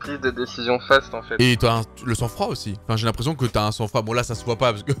c'est une prise de décision fast en fait. Et t'as le sang-froid aussi. Enfin, j'ai l'impression que t'as un sang-froid. Bon, là, ça se voit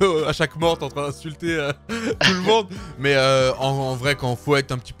pas parce que à chaque mort, t'es en train d'insulter tout le monde. Mais en vrai, quand faut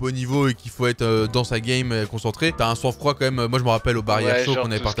être un petit peu au niveau et qu'il faut être dans sa game concentré, t'as un sang-froid quand même. Moi, je me rappelle aux barrières chaudes qu'on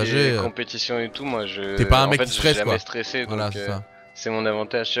avait partagé. Compétition et tout, moi je. T'es pas un en mec fait, qui stresse jamais quoi. Stressé, Voilà, donc c'est ça. c'est mon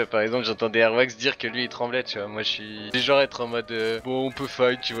avantage. Tu vois, par exemple, j'entendais Airwax dire que lui il tremblait, tu vois. Moi je suis genre être en mode bon, on peut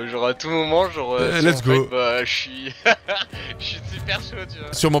fight, tu vois. Genre à tout moment, genre. Si let's go. Fight, bah, je suis. Je suis super chaud, tu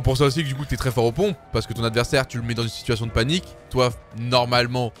vois. Sûrement pour ça aussi que du coup t'es très fort au pompe, parce que ton adversaire tu le mets dans une situation de panique. Toi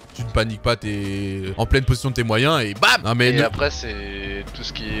normalement tu ne paniques pas, t'es en pleine possession de tes moyens et bam. Non, mais et après c'est tout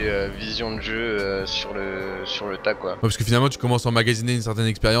ce qui est vision de jeu sur le tas quoi. Ouais, parce que finalement tu commences à emmagasiner une certaine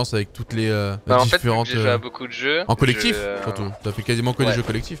expérience avec toutes les En différentes. fait, j'ai joué à beaucoup de jeux. En collectif surtout. T'as fait quasiment que des jeux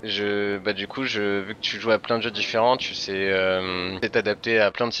collectifs. Bah du coup, vu que tu joues à plein de jeux différents, tu sais t'adapter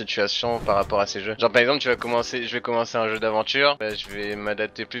à plein de situations par rapport à ces jeux. Genre par exemple, je vais commencer un jeu d'aventure, bah, je vais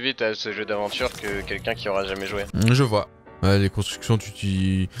m'adapter plus vite à ce jeu d'aventure que quelqu'un qui aura jamais joué. Je vois. Les constructions, tu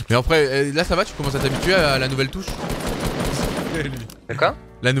t'y. Mais après, là ça va, tu commences à t'habituer à la nouvelle touche. C'est quoi?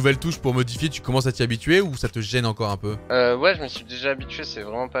 La nouvelle touche pour modifier, tu commences à t'y habituer ou ça te gêne encore un peu? Ouais, je me suis déjà habitué, c'est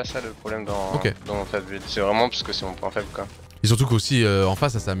vraiment pas ça le problème dans mon phase build. C'est vraiment parce que c'est mon point faible quoi. Et surtout qu'aussi en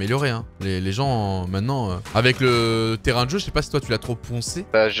face ça s'est amélioré hein. Les gens maintenant avec le terrain de jeu, je sais pas si toi tu l'as trop poncé.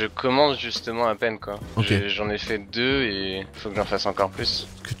 Bah je commence justement à peine quoi. Ok. J'en ai fait 2 et faut que j'en fasse encore plus.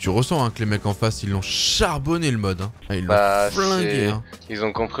 Parce que tu ressens hein, que les mecs en face ils l'ont charbonné le mode hein. Ah, ils l'ont flingué hein. Ils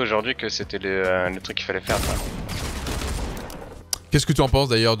ont compris aujourd'hui que c'était le truc qu'il fallait faire quoi. Qu'est-ce que tu en penses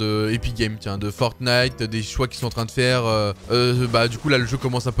d'ailleurs de Epic Games, tiens, de Fortnite, des choix qu'ils sont en train de faire bah du coup là le jeu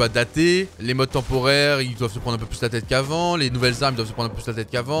commence un peu à dater, les modes temporaires ils doivent se prendre un peu plus la tête qu'avant, les nouvelles armes ils doivent se prendre un peu plus la tête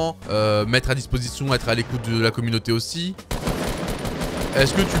qu'avant, mettre à disposition, être à l'écoute de la communauté aussi.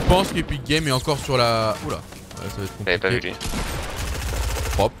 Est-ce que tu penses qu'Epic Games est encore sur la... Oula, ouais, ça va être compliqué. J'avais pas vu lui.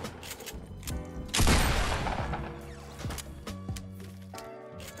 Propre.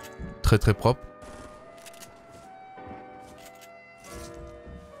 Très très propre.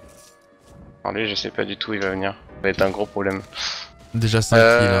 Alors lui je sais pas du tout où il va venir. Ça va être un gros problème. Déjà 5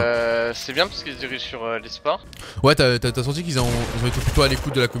 kills hein. C'est bien parce qu'ils se dirigent sur l'e-sport. Ouais t'as senti qu'ils ont été plutôt à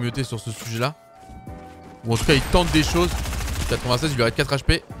l'écoute de la communauté sur ce sujet là. Ou en tout cas ils tentent des choses. 96 il lui reste 4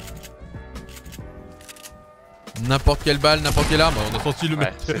 HP. N'importe quelle balle, n'importe quelle arme, on a senti le mec.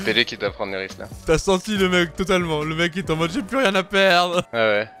 Ouais, c'est Télé qui doit prendre les risques là. T'as senti le mec totalement, le mec est en mode j'ai plus rien à perdre.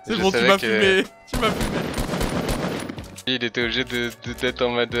 Ouais. C'est bon, tu m'as fumé, tu m'as fumé. Il était obligé d'être en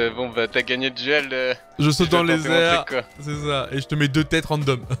mode bon bah t'as gagné le duel. Je saute dans les airs, truc, c'est ça, et je te mets 2 têtes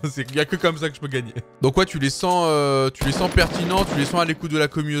random. Il y a que comme ça que je peux gagner. Donc ouais, tu les sens pertinents, tu les sens à l'écoute de la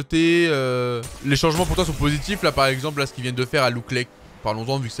communauté. Les changements pour toi sont positifs, là par exemple, là ce qu'ils viennent de faire à Look Lake.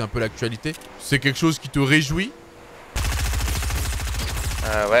 Parlons-en vu que c'est un peu l'actualité. C'est quelque chose qui te réjouit?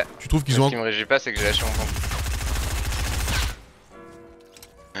 Ouais. Tu trouves qu'ils ont... Ce qui me réjouit pas c'est que j'ai lâché mon pompe.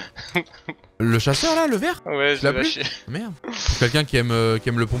 Le chasseur là, le vert? Ouais, je l'ai lâché. Merde. Pour quelqu'un qui aime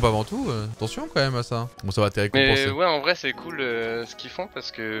le pompe avant tout, attention quand même à ça. Bon, ça va t'être récompensé. Mais ouais, en vrai, c'est cool ce qu'ils font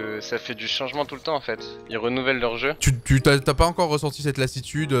parce que ça fait du changement tout le temps en fait. Ils renouvellent leur jeu. T'as pas encore ressenti cette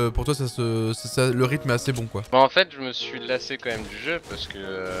lassitude? Pour toi, le rythme est assez bon quoi. Bah, en fait, je me suis lassé quand même du jeu parce que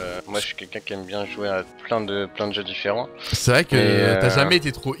moi, je suis quelqu'un qui aime bien jouer à plein de jeux différents. C'est vrai que t'as jamais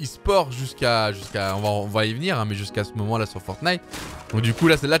été trop e-sport jusqu'à on va y venir, hein, mais jusqu'à ce moment là sur Fortnite. Donc du coup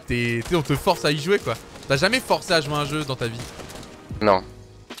là, celle-là, on te force à y jouer quoi. T'as jamais forcé à jouer à un jeu dans ta vie? Non.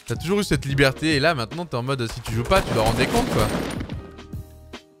 T'as toujours eu cette liberté et là maintenant t'es en mode si tu joues pas tu dois rendre des comptes quoi.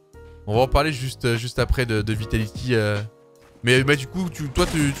 On va en parler juste après de Vitality. Mais bah du coup toi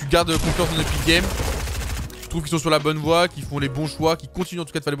tu gardes confiance en Epic Games. Tu trouves qu'ils sont sur la bonne voie, qu'ils font les bons choix, qu'ils continuent en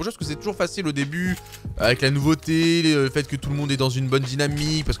tout cas de faire les bons choix, parce que c'est toujours facile au début avec la nouveauté, le fait que tout le monde est dans une bonne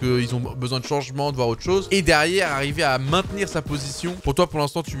dynamique, parce qu'ils ont besoin de changement, de voir autre chose, et derrière arriver à maintenir sa position. Pour toi pour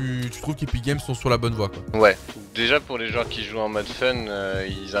l'instant tu trouves qu'Epic Games sont sur la bonne voie quoi? Ouais, déjà pour les joueurs qui jouent en mode fun,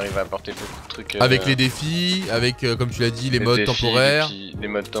 ils arrivent à apporter beaucoup de trucs. Avec les défis, avec comme tu l'as dit les modes temporaires. Les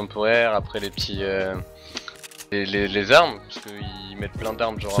modes temporaires, après les petits... Les armes, parce qu'ils mettent plein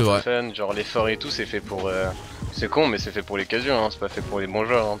d'armes genre un peu fun, genre les forts et tout, c'est fait pour... c'est con mais c'est fait pour les casuals, hein, c'est pas fait pour les bons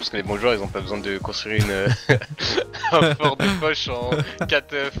joueurs, hein, parce que les bons joueurs ils ont pas besoin de construire un fort de poche en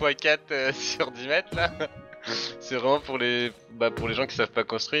 4x4 sur 10 mètres là. C'est vraiment pour les gens qui savent pas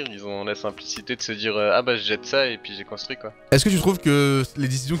construire, ils ont la simplicité de se dire ah bah je jette ça et puis j'ai construit quoi. Est-ce que tu trouves que les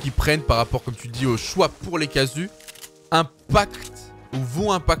décisions qu'ils prennent par rapport comme tu dis au choix pour les casus impactent ou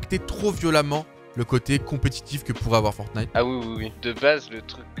vont impacter trop violemment le côté compétitif que pourrait avoir Fortnite. Ah oui, oui, oui. De base, le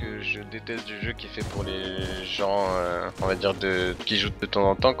truc que je déteste du jeu qui est fait pour les gens, on va dire, qui jouent de temps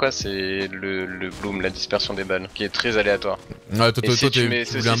en temps, quoi, c'est le bloom, la dispersion des balles, qui est très aléatoire. Ouais, Et si tu mets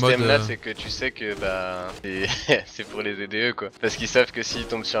ce système-là, c'est que tu sais que bah c'est pour les aider eux, quoi. Parce qu'ils savent que s'ils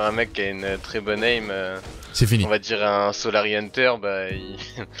tombent sur un mec qui a une très bonne aim, c'est fini. On va dire un Solary Hunter, bah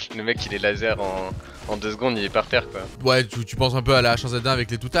le mec il est laser en 2 secondes, il est par terre, quoi. Ouais, tu penses un peu à la H1Z1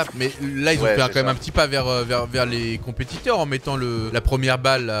 avec les tout tap, mais là ils ont fait quand même un petit pas vers les compétiteurs en mettant la première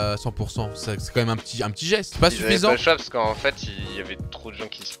balle à 100%. C'est quand même un petit geste. C'est pas suffisant. Pas le choix parce qu'en fait il y avait trop de gens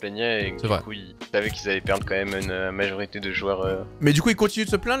qui se plaignaient et du coup ils savaient qu'ils allaient perdre quand même une majorité de joueurs. Mais du coup ils continuent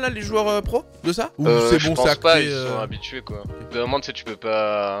de se plaindre là, les joueurs pro de ça? Ou c'est bon, ça pas, ils sont habitués, quoi. De moment tu peux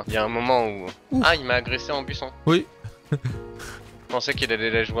pas. Il y a un moment où. Ouf. Ah, il m'a agressé en buisson. Oui. Je pensais qu'il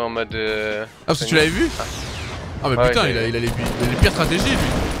allait la jouer en mode. Ah, parce que tu l'avais vu? Ah, mais putain, il a les pires stratégies, lui.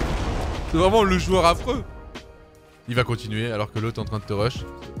 C'est vraiment le joueur affreux. Il va continuer alors que l'autre est en train de te rush.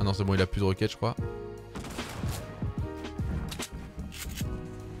 Ah non, c'est bon, il a plus de roquettes, je crois.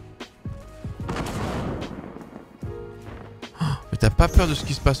 Mais t'as pas peur de ce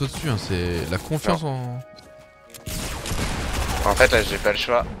qui se passe au-dessus, hein. C'est la confiance en fait, là, j'ai pas le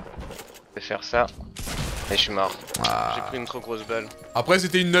choix de faire ça. Et je suis mort. Ah. J'ai pris une trop grosse balle. Après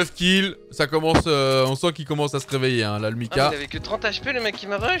c'était une 9 kills, ça commence, on sent qu'il commence à se réveiller, hein, là le Mika. Ah, mais il avait que 30 HP le mec qui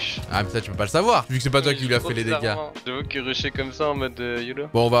m'a rush. Ah mais ça tu peux pas le savoir, vu que c'est pas toi qui lui a fait les dégâts. J'avoue que rusher comme ça en mode YOLO.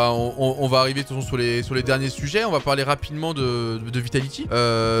 Bon on va arriver de toute façon sur les derniers sujets, on va parler rapidement de Vitality.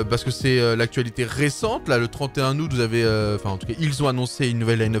 Parce que c'est l'actualité récente, là le 31 août vous avez, enfin en tout cas ils ont annoncé une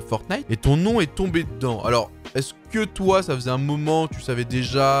nouvelle line-up Fortnite. Et ton nom est tombé dedans, alors est-ce que toi ça faisait un moment, tu savais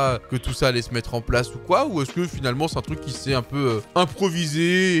déjà que tout ça allait se mettre en place ou quoi? Ou est-ce que finalement c'est un truc qui s'est un peu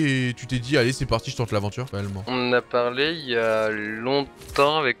improvisé et tu t'es dit allez c'est parti je tente l'aventure réellement? On en a parlé il y a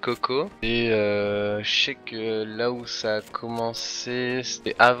longtemps avec Coco et je sais que là où ça a commencé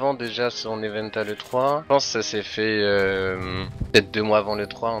c'était avant déjà son event à l'E3. Je pense que ça s'est fait peut-être 2 mois avant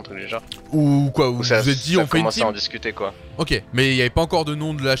l'E3, un truc du genre. Ou quoi, vous vous êtes dit on fait une team? À en discuter quoi. Ok, mais il n'y avait pas encore de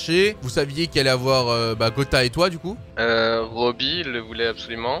nom de lâcher. Vous saviez qu'il allait avoir Gotha et toi du coup? Robbie le voulait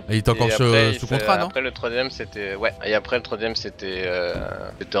absolument. Et il était encore sous contrat, non? Après le troisième c'était... Ouais, et après le troisième c'était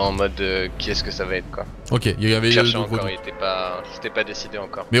en mode qui est-ce que ça va être quoi. Ok, il y avait encore, c'était pas décidé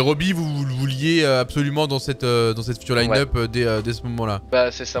encore. Mais Robbie vous le vouliez absolument dans cette future line-up dès ce moment-là?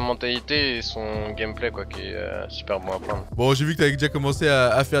 Bah c'est sa mentalité et son gameplay quoi qui est super bon à prendre. Bon j'ai vu que t'avais déjà commencé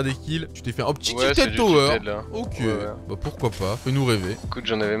à faire des kills. Tu t'es fait un petit tilt tower. Ok, bah pourquoi pas, fais-nous rêver. Écoute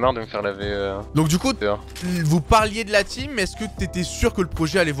j'en avais marre de me faire laver. Donc du coup vous parliez de la team, mais est-ce que t'étais sûr que le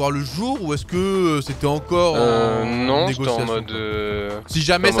projet allait voir le jour ou est-ce que c'était encore en négociation? Non, c'était en mode si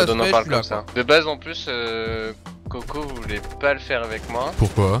jamais ça se fait, je suis là, quoi. De base en plus Coco voulait pas le faire avec moi.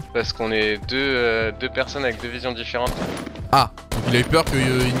 Pourquoi? Parce qu'on est deux personnes avec 2 visions différentes. Ah, donc il a eu peur que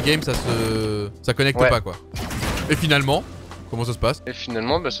in-game ça connecte pas quoi. Et finalement, comment ça se passe? Et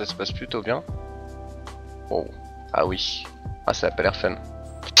finalement bah ça se passe plutôt bien. Oh, ah oui. Ah ça a pas l'air fun.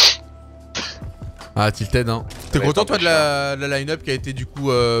 Ah tilted hein. T'es content toi de la line-up qui a été du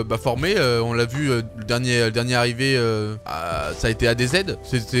coup formée? On l'a vu, le dernier arrivé ça a été ADZ.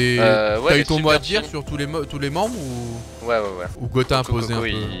 C'était t'as eu ton mot à dire sur tous les membres ou... Ouais. Ou Gotha imposé un peu?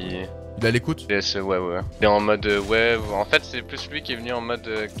 Il a l'écoute? Ouais. Il est en mode en fait c'est plus lui qui est venu en mode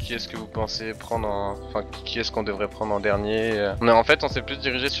qui est-ce que vous pensez prendre enfin qui est-ce qu'on devrait prendre en dernier. En fait on s'est plus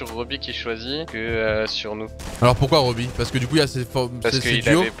dirigé sur Robbie qui choisit que sur nous. Alors pourquoi Robbie? Parce que du coup il y a ces parce qu'il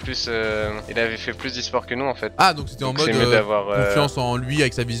avait plus il avait fait plus d'e-sport que nous en fait. Ah donc c'était en mode confiance en lui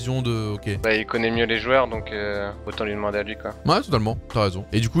avec sa vision de... Ok. Bah il connaît mieux les joueurs donc autant lui demander à lui quoi. Ouais totalement, t'as raison.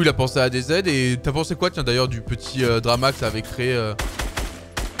 Et du coup il a pensé à DZ et t'as pensé quoi tiens d'ailleurs du petit drama que ça avait créé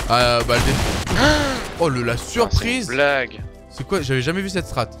Oh la surprise! C'est une blague! C'est quoi? J'avais jamais vu cette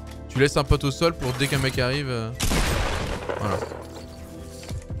strat. Tu laisses un pote au sol pour dès qu'un mec arrive. Voilà.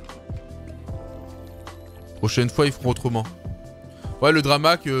 Prochaine fois ils feront autrement. Ouais le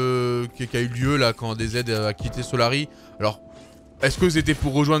drama qui a eu lieu là quand DZ a quitté Solary. Alors est-ce que c'était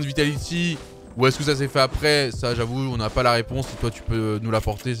pour rejoindre Vitality? Ou est-ce que ça s'est fait après? Ça j'avoue on n'a pas la réponse. Si toi tu peux nous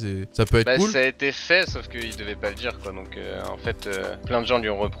l'apporter, ça peut être cool. Ça a été fait sauf qu'il devait pas le dire quoi. Donc en fait plein de gens lui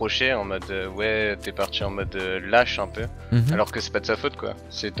ont reproché en mode ouais t'es parti en mode lâche un peu. Alors que c'est pas de sa faute quoi.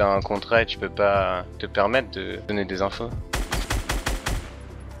 C'est un contrat et tu peux pas te permettre de donner des infos.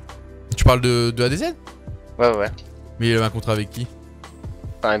 Tu parles de ADZ? Ouais. Mais il avait un contrat avec qui?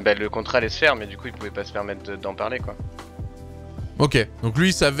 Enfin le contrat allait se faire mais du coup il pouvait pas se permettre d'en parler quoi. Ok, donc lui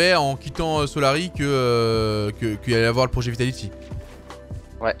il savait en quittant Solary qu'il allait avoir le projet Vitality.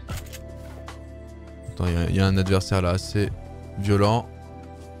 Ouais. Attends, il y a un adversaire là assez violent.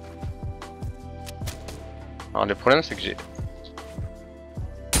 Alors le problème c'est que j'ai...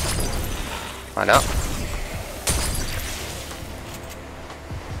 Voilà.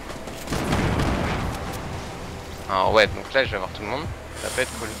 Alors ouais, donc là je vais avoir tout le monde, ça peut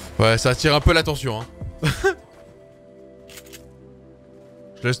être cool. Ouais, ça attire un peu l'attention, hein.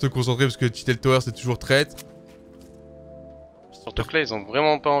 Je laisse te concentrer parce que Titel Tower c'est toujours traite. Surtout que là ils ont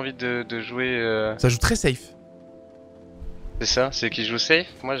vraiment pas envie de jouer... Ça joue très safe. C'est ça, c'est qu'ils jouent safe,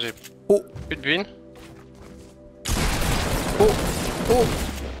 moi j'ai plus de build.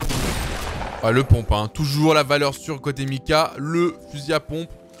 Ah, le pompe, hein. Toujours la valeur sûre côté Mika, le fusil à pompe.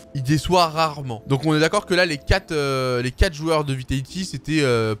 Il déçoit rarement. Donc on est d'accord que là les 4 joueurs de Vitality c'était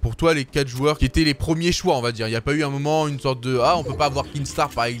pour toi les 4 joueurs qui étaient les premiers choix on va dire. Il n'y a pas eu un moment une sorte de on peut pas avoir Kinstar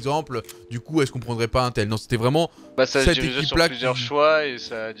par exemple. Du coup est-ce qu'on prendrait pas un tel? Non c'était vraiment ça cette dirigé sur équipe-là plusieurs choix et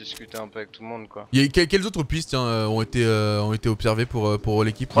ça a discuté un peu avec tout le monde quoi. Quelles autres pistes ont été observées pour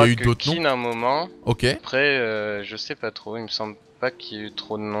l'équipe? Il y a eu d'autres noms un moment. Ok. Après je sais pas trop, il me semble pas qu'il y ait eu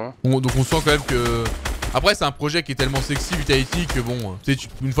trop de noms. Donc on sent quand même que... Après c'est un projet qui est tellement sexy Vitality que bon, tu sais,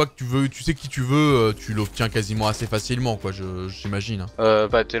 une fois que tu sais qui tu veux, tu l'obtiens quasiment assez facilement quoi, j'imagine.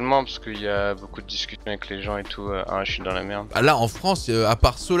 Pas tellement parce qu'il y a beaucoup de discussions avec les gens et tout, je suis dans la merde. Là en France, à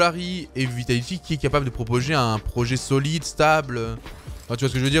part Solary et Vitality, qui est capable de proposer un projet solide, stable enfin, tu vois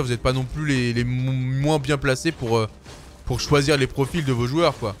ce que je veux dire, vous n'êtes pas non plus les moins bien placés pour choisir les profils de vos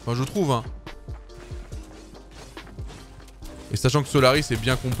joueurs quoi, enfin je trouve hein. Et sachant que Solary c'est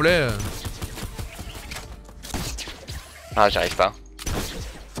bien complet... Ah j'arrive pas.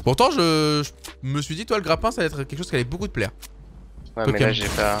 Pourtant je me suis dit toi le grappin ça allait être quelque chose qui allait beaucoup te plaire. Ouais mais là j'ai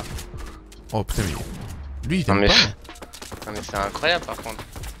pas... Oh putain mais... Lui il t'aime pas. Non mais c'est incroyable par contre.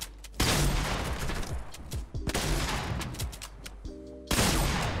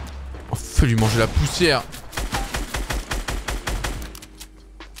 Oh fais lui manger la poussière.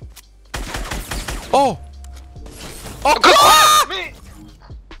 Oh. Oh quoi? Mais...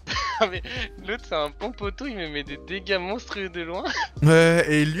 mais l'autre c'est un pompe auto, il me met des dégâts monstrueux de loin. Ouais,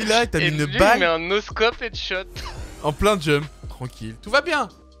 et lui là, t'as mis une balle. Il met un no-scope headshot. En plein jump, tranquille. Tout va bien.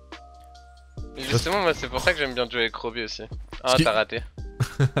 Et justement, moi c'est pour ça que j'aime bien jouer avec Robbie aussi. Ah, t'as raté.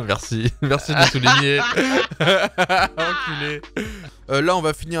 Merci, merci de le souligner. Enculé. Là, on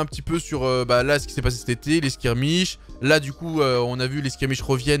va finir un petit peu sur là, ce qui s'est passé cet été, les skirmishes. Là, du coup, on a vu les skirmishes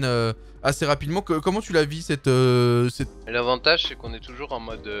reviennent assez rapidement. Comment tu l'as vu cette... L'avantage, c'est qu'on est toujours en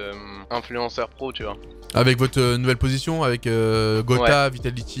mode influenceur pro, tu vois. Avec votre nouvelle position, avec Gotha, ouais.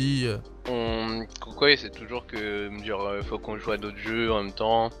 Vitality. Quoi, c'est toujours que me dire faut qu'on joue à d'autres jeux en même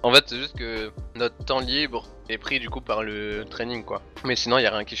temps. En fait, c'est juste que notre temps libre est pris du coup par le training quoi. Mais sinon, il y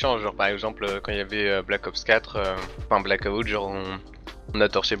a rien qui change. Genre par exemple, quand il y avait Black Ops 4, enfin Blackout, genre on a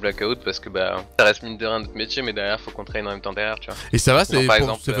torché Blackout parce que ça reste mine de rien notre métier, mais derrière faut qu'on traîne en même temps derrière, tu vois. Et ça va, c'est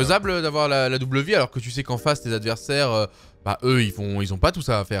faisable d'avoir la double vie alors que tu sais qu'en face tes adversaires, eux ils ont pas tout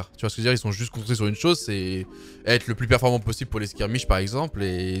ça à faire. Tu vois ce que je veux dire, ils sont juste concentrés sur une chose, c'est être le plus performant possible pour les skirmishes par exemple,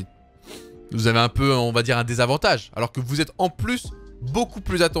 et vous avez un peu, on va dire, un désavantage. Alors que vous êtes en plus beaucoup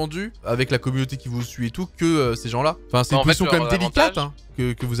plus attendu avec la communauté qui vous suit et tout que ces gens-là. Enfin, c'est une position quand même délicate hein,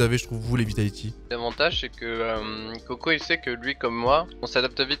 que vous avez, je trouve, vous les Vitality. L'avantage, c'est que Coco, il sait que lui comme moi, on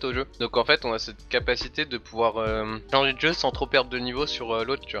s'adapte vite au jeu. Donc en fait, on a cette capacité de pouvoir changer de jeu sans trop perdre de niveau sur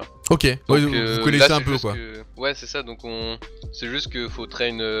l'autre, tu vois. Ok, donc, vous connaissez là, un peu quoi. Ouais, c'est ça, donc c'est juste que faut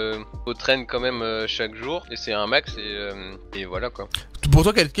train quand même chaque jour, et c'est un max, et voilà quoi. Pour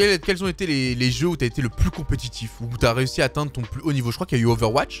toi, quels ont été les jeux où t'as été le plus compétitif, où t'as réussi à atteindre ton plus haut niveau? Je crois qu'il y a eu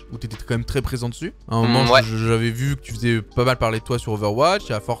Overwatch, où t'étais quand même très présent dessus. À un moment, ouais. J'avais vu que tu faisais pas mal parler de toi sur Overwatch, il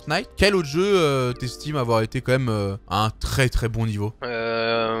y a Fortnite. Quel autre jeu t'estimes avoir été quand même à un très très bon niveau?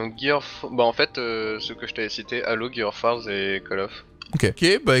 En fait, ceux que je t'avais cité, Halo, Gear Force et Call of.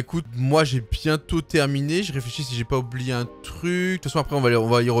 Ok, bah écoute, moi j'ai bientôt terminé, je réfléchis si j'ai pas oublié un truc. De toute façon après on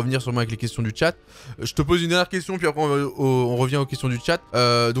va y revenir sûrement avec les questions du chat. Je te pose une dernière question puis après on revient aux questions du chat.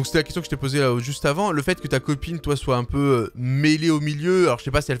 Donc c'était la question que je t'ai posée là, juste avant. Le fait que ta copine toi soit un peu mêlée au milieu, alors je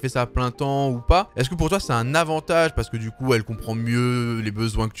sais pas si elle fait ça à plein temps ou pas. Est-ce que pour toi c'est un avantage parce que du coup elle comprend mieux les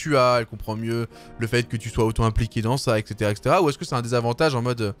besoins que tu as, elle comprend mieux le fait que tu sois auto impliqué dans ça, etc. Ou est-ce que c'est un désavantage en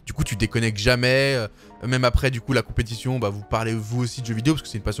mode du coup tu déconnectes jamais, même après du coup la compétition, vous parlez vous aussi de jeux vidéo parce que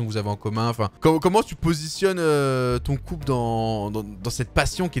c'est une passion que vous avez en commun. Enfin, comment tu positionnes ton couple dans cette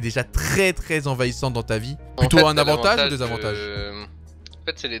passion qui est déjà très très envahissante dans ta vie? Plutôt en fait, un avantage ou des avantages? En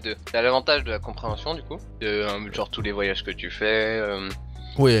fait c'est les deux. T'as l'avantage de la compréhension du coup, genre tous les voyages que tu fais,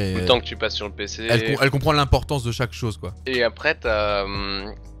 ouais, le temps que tu passes sur le PC. Elle comprend l'importance de chaque chose quoi. Et après t'as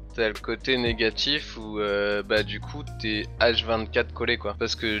le côté négatif où du coup t'es H24 collé quoi,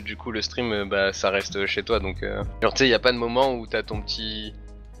 parce que du coup le stream ça reste chez toi, donc genre tu sais y a pas de moment où t'as ton petit,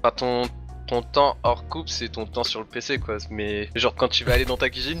 enfin ton temps hors couple, c'est ton temps sur le PC, quoi. Mais genre, quand tu vas aller dans ta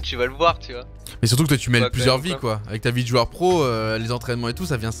cuisine, tu vas le voir, tu vois. Mais surtout que toi, tu mêles Pas plusieurs quand même, vies, quoi. Avec ta vie de joueur pro, les entraînements et tout,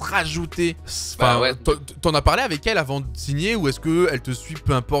 ça vient se rajouter. Enfin, Bah ouais. t'en as parlé avec elle avant de signer, ou est-ce que elle te suit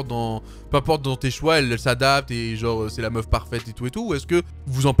peu importe dans tes choix, elle s'adapte et genre c'est la meuf parfaite et tout, ou est-ce que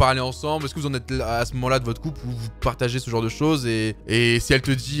vous en parlez ensemble, est-ce que vous en êtes là, à ce moment-là de votre couple où vous partagez ce genre de choses et si elle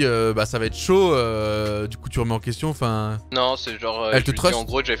te dit bah ça va être chaud, du coup tu remets en question, enfin. Non, c'est genre, elle je te lui dis trust. en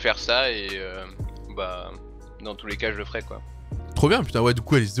gros, je vais faire ça et bah, dans tous les cas, je le ferai, quoi. Trop bien, putain, ouais, du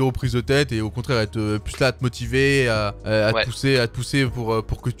coup elle est zéro prise de tête et au contraire elle est plus là à te motiver, à Ouais. te pousser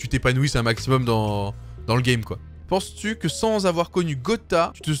pour que tu t'épanouisses un maximum dans le game, quoi. Penses-tu que sans avoir connu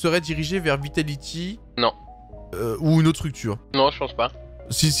Gotha, tu te serais dirigé vers Vitality? Non. Ou une autre structure? Non, je pense pas.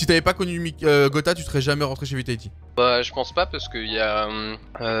 Si t'avais pas connu Gotha, tu serais jamais rentré chez Vitality? Bah, je pense pas parce qu'il y a.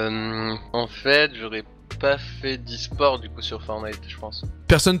 En fait, j'aurais pas fait d'e-sport du coup sur Fortnite, je pense.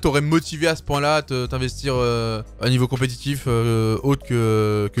 Personne t'aurait motivé à ce point-là à t'investir à niveau compétitif autre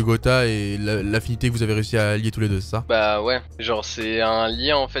que Gotha et l'affinité que vous avez réussi à lier tous les deux, c'est ça? Bah ouais, genre c'est un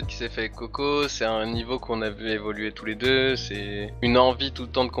lien en fait qui s'est fait avec Coco, c'est un niveau qu'on a vu évoluer tous les deux, c'est une envie tout le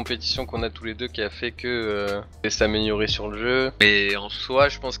temps de compétition qu'on a tous les deux qui a fait que s'améliorer sur le jeu. Et en soi,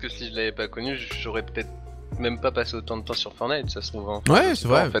 je pense que si je l'avais pas connu, j'aurais peut-être même pas passé autant de temps sur Fortnite, ça se trouve. Hein. Ouais, c'est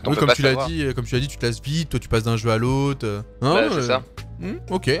vrai. En fait, Oui, comme tu l'as dit, tu te lasses vite, toi tu passes d'un jeu à l'autre. Bah, c'est ça.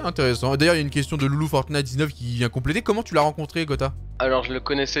 Ok, intéressant. D'ailleurs, il y a une question de Loulou Fortnite 19 qui vient compléter. Comment tu l'as rencontré, Gotha? Alors, je le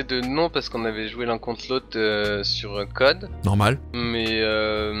connaissais de nom parce qu'on avait joué l'un contre l'autre sur Code. Normal. Mais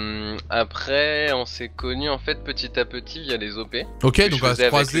après, on s'est connus en fait petit à petit via les OP. Ok, donc on va se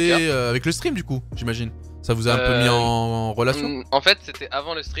croiser avec le stream du coup, j'imagine. Ça vous a un peu mis en relation? En fait, c'était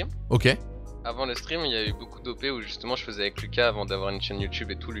avant le stream. Ok. Avant le stream, il y a eu beaucoup d'OP où justement je faisais avec Lucas avant d'avoir une chaîne YouTube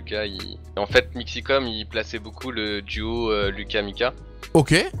et tout. Lucas, en fait, Mixicom, il plaçait beaucoup le duo Lucas-Mika.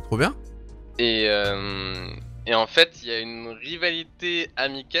 Ok, trop bien. Et en fait, il y a une rivalité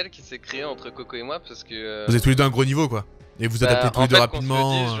amicale qui s'est créée entre Coco et moi parce que... Vous êtes tous les deux à un gros niveau, quoi. Et vous adaptez tous les deux rapidement.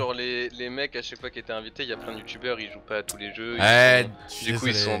 On se le dise, genre les mecs à chaque fois qui étaient invités, il y a plein de youtubeurs, ils jouent pas à tous les jeux. Du coup,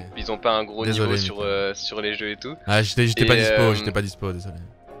 ils ont pas un gros niveau sur les jeux et tout. Ah, j'étais pas dispo, désolé.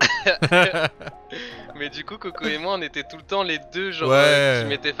 Mais du coup, Coco et moi, on était tout le temps les deux, genre, qui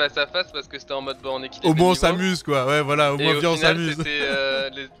mettaient face à face parce que c'était en mode bah, on équilibre. Au moins on s'amuse, quoi. Ouais, voilà, au moins bien on s'amuse.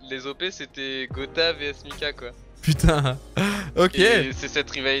 Les OP, c'était Gotha vs Mika, quoi. Putain. Ok. Et c'est cette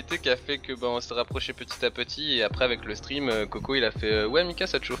rivalité qui a fait que bah, on s'est rapproché petit à petit. Et après, avec le stream, Coco il a fait ouais, Mika,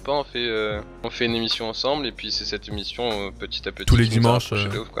 ça te chauffe pas, on fait une émission ensemble. Et puis c'est cette émission petit à petit. Tous les dimanches.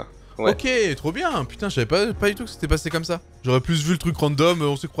 De ouf, quoi. Ouais. Ok, trop bien. Putain, je savais pas du tout que c'était passé comme ça. J'aurais plus vu le truc random,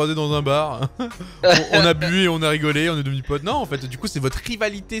 on s'est croisés dans un bar. on a bu et on a rigolé, on est devenus potes. Non, en fait, du coup, c'est votre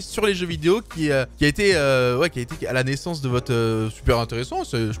rivalité sur les jeux vidéo qui a été à la naissance de votre super intéressant.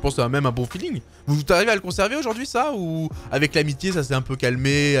 Je pense que c'est même un bon feeling. Vous arrivez à le conserver aujourd'hui, ça? Ou avec l'amitié, ça s'est un peu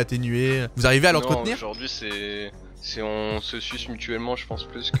calmé, atténué? Vous arrivez à l'entretenir? Aujourd'hui, on se suce mutuellement, je pense,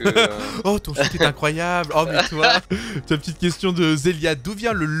 plus que... Oh, ton chute est incroyable. Oh, mais toi. Ta petite question de Zélia. D'où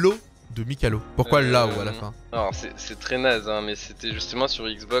vient le lot de Mickalow? Pourquoi là ou à la fin? Alors c'est très naze, hein, mais c'était justement sur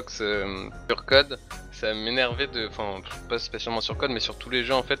Xbox, sur Code. Ça m'énervait enfin pas spécialement sur Code, mais sur tous les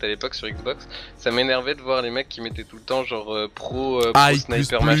jeux en fait à l'époque sur Xbox. Ça m'énervait de voir les mecs qui mettaient tout le temps genre pro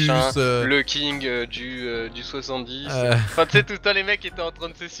sniper machin, le king du 70. Enfin tu sais tout le temps les mecs étaient en train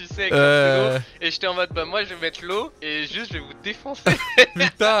de se sucer avec leur pseudo. Et j'étais en mode bah moi je vais mettre l'eau et juste je vais vous défoncer.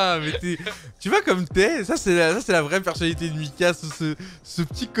 Putain mais tu vois comme t'es, ça c'est la vraie personnalité de Mika, ce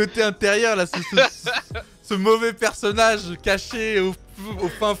petit côté intérieur là, ce mauvais personnage caché au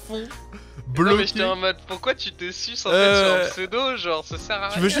fin fond. Bloqué. Non mais j'étais en mode pourquoi tu te suces en fait sur un pseudo, genre ça sert à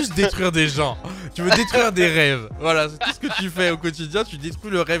rien. Tu veux juste détruire des gens, tu veux détruire des rêves, voilà c'est tout ce que tu fais au quotidien, tu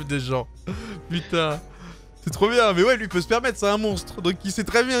détruis le rêve des gens. Putain, c'est trop bien, mais ouais lui peut se permettre, c'est un monstre, donc il sait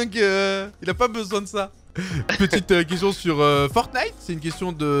très bien qu'il a pas besoin de ça. Petite question sur Fortnite, c'est une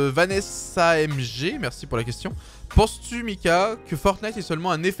question de Vanessa MG, merci pour la question. Penses-tu Mika que Fortnite est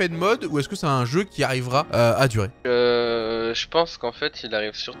seulement un effet de mode ou est-ce que c'est un jeu qui arrivera à durer? Je pense qu'en fait il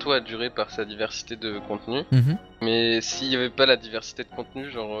arrive surtout à durer par sa diversité de contenu. Mais s'il n'y avait pas la diversité de contenu,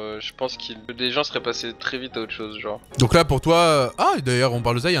 genre je pense que les gens seraient passés très vite à autre chose, genre. Donc là pour toi, ah d'ailleurs on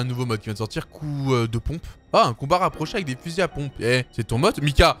parle de ça, il y a un nouveau mode qui vient de sortir, coup de pompe. Ah un combat rapproché avec des fusils à pompe. Eh c'est ton mode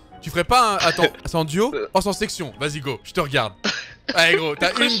Mika, tu ferais pas un... Attends, c'est en duo? Oh c'est en section, vas-y go, je te regarde. Allez gros,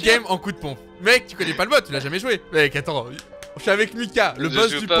 t'as une game en coup de pompe. Mec tu connais pas le mode, tu l'as jamais joué. Mec attends, Je suis avec Mika, le Je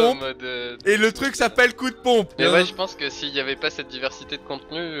boss joue du pas en pompe. mode, Et le truc s'appelle coup de pompe. Mais ouais, je pense que s'il y avait pas cette diversité de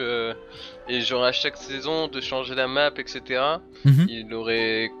contenu, et genre à chaque saison de changer la map, etc., il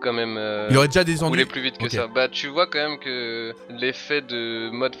aurait quand même Il aurait déjà descendu. roulé plus vite que ça. Bah tu vois quand même que l'effet de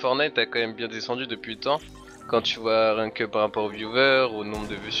mode Fortnite a quand même bien descendu depuis le temps. Quand tu vois rien que par rapport aux viewers, au nombre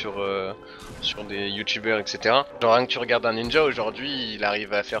de vues sur des youtubeurs, etc. Genre rien que tu regardes un ninja aujourd'hui, il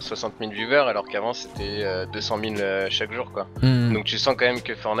arrive à faire 60 000 viewers alors qu'avant c'était 200 000 chaque jour quoi. Donc tu sens quand même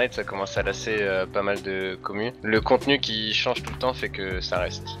que Fortnite ça commence à lasser pas mal de communes. Le contenu qui change tout le temps fait que ça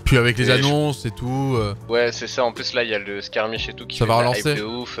reste. Puis avec les annonces et tout. Ouais c'est ça, en plus là il y a le skirmish et tout qui ça va relancer. Hype de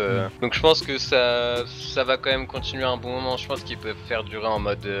ouf. Donc je pense que ça va quand même continuer un bon moment. Je pense qu'ils peuvent faire durer en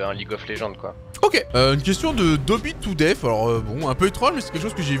mode un League of Legends quoi. Ok, une question de Doigby to Def. Alors bon, un peu étrange, mais c'est quelque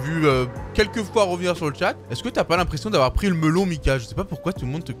chose que j'ai vu quelques fois revenir sur le chat. Est-ce que t'as pas l'impression d'avoir pris le melon, Mika? Je sais pas pourquoi tout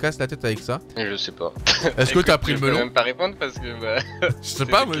le monde te casse la tête avec ça. Je sais pas. Est-ce que t'as pris le melon? Je peux même pas répondre parce que bah... Je sais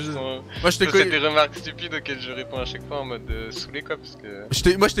pas, moi je t'ai connu... C'est des remarques stupides auxquelles je réponds à chaque fois en mode saoulé quoi parce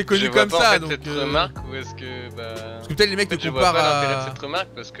que... Moi je t'ai connu comme ça, en fait, donc... cette remarque ou est-ce que bah... Parce que peut-être les mecs te comparent à... Je vois pas l'intérêt de cette remarque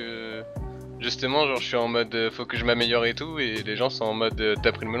parce que... Justement, genre je suis en mode faut que je m'améliore et tout, et les gens sont en mode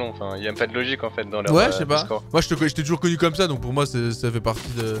t'as pris le melon, enfin y a pas de logique en fait dans leur ouais, je sais pas. discours. Moi je t'ai toujours connu comme ça, donc pour moi ça fait partie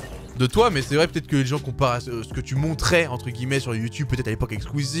de toi, mais c'est vrai peut-être que les gens comparent à ce que tu montrais entre guillemets sur YouTube, peut-être à l'époque avec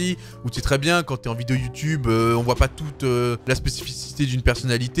Squeezie, où tu sais très bien quand t'es en vidéo YouTube, on voit pas toute la spécificité d'une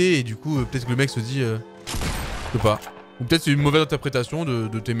personnalité, et du coup peut-être que le mec se dit, je sais pas. Ou peut-être c'est une mauvaise interprétation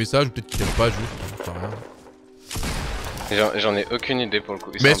de tes messages, ou peut-être qu'il t'aime pas juste, je sais rien. J'en ai aucune idée pour le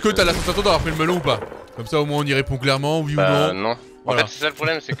coup. Mais est-ce que t'as la sensation d'avoir pris le melon ou pas? Comme ça au moins on y répond clairement, oui ou non. Non. Voilà. En fait c'est ça le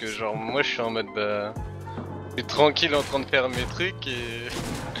problème, c'est que genre moi je suis en mode bah... Je suis tranquille en train de faire mes trucs et...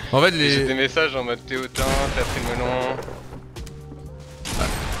 En fait j'ai des messages en mode t'es hautain, t'as pris le melon...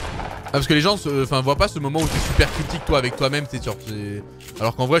 Ah parce que les gens voient pas ce moment où t'es super critique toi avec toi-même, t'es sûr.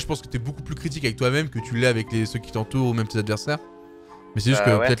 Alors qu'en vrai je pense que t'es beaucoup plus critique avec toi-même que tu l'es avec ceux qui t'entourent ou même tes adversaires. Mais c'est juste que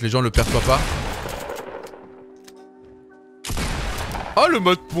peut-être les gens le perçoivent pas. Oh le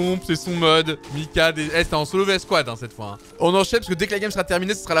mode pompe, c'est son mode. Mika, c'était en solo vs squad hein, cette fois. Hein. On enchaîne parce que dès que la game sera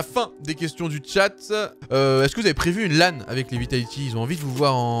terminée, ce sera la fin des questions du chat. Est-ce que vous avez prévu une LAN avec les Vitality? Ils ont envie de vous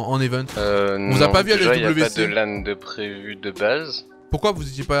voir en event. On vous a pas vu à l'SWC. Il n'y a pas de LAN de prévu de base. Pourquoi vous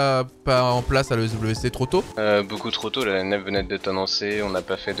étiez pas en place à l'ESWC trop tôt? Beaucoup trop tôt, la nef venait d'être annoncée, on n'a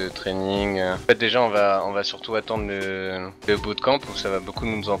pas fait de training. En fait déjà on va surtout attendre le bootcamp où ça va beaucoup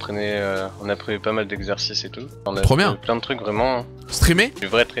nous entraîner, on a prévu pas mal d'exercices et tout. On a trop bien. Plein de trucs vraiment. Streamer? Du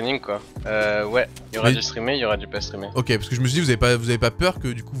vrai training quoi. Ouais, il y aura du streamer, il y aura du pas streamer. Ok, parce que je me suis dit vous avez pas peur que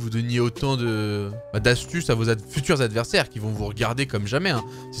du coup vous donniez autant d'astuces à vos futurs adversaires qui vont vous regarder comme jamais hein.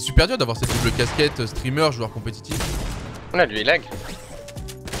 C'est super dur d'avoir cette double casquette streamer, joueur compétitif. Oula, lui il lag.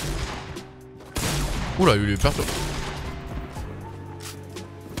 Oula, il est partout.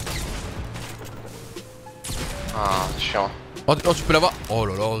 Ah, chiant. Oh, tu peux l'avoir. Oh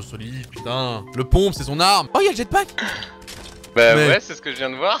là là, solide, putain. Le pompe, c'est son arme. Oh, il y a le jetpack. Bah ouais, c'est ce que je viens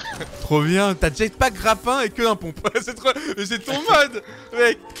de voir. Trop bien, t'as jetpack, grappin et que un pompe. C'est trop... Mais c'est ton mode.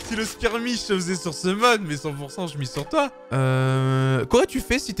 Mec, si le skirmish se faisait sur ce mode, mais 100% je mise sur toi. Qu'aurais-tu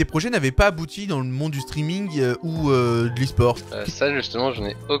fait si tes projets n'avaient pas abouti dans le monde du streaming ou de l'e-sport? Ça justement, j'en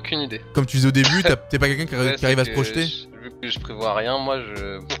ai aucune idée. Comme tu disais au début, t'es pas quelqu'un qui arrive à se projeter. Vu que je prévois rien, moi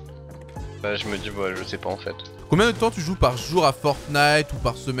je me dis, bah je sais pas en fait. Combien de temps tu joues par jour à Fortnite ou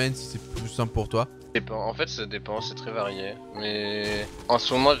par semaine si c'est plus simple pour toi? En fait ça dépend, c'est très varié. Mais en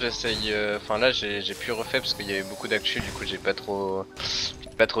ce moment j'essaye, enfin là j'ai pu refaire parce qu'il y avait beaucoup d'actu, du coup j'ai pas trop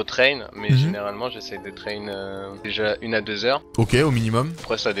train. Mais généralement j'essaye de train déjà 1 à 2 heures. Ok, au minimum.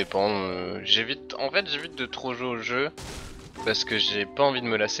 Après ça dépend, j'évite de trop jouer au jeu. Parce que j'ai pas envie de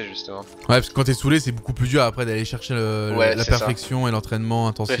me lasser justement. Ouais, parce que quand t'es saoulé, c'est beaucoup plus dur après d'aller chercher la perfection et l'entraînement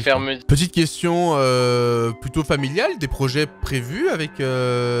intensif. Petite question plutôt familiale, des projets prévus avec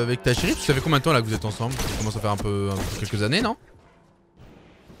ta chérie? Ça fait combien de temps là que vous êtes ensemble? Ça commence à faire un peu quelques années, non?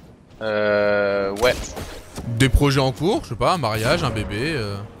 Ouais. Des projets en cours, je sais pas, un mariage, un bébé,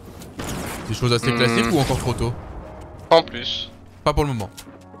 des choses assez classiques ou encore trop tôt? En plus. Pas pour le moment.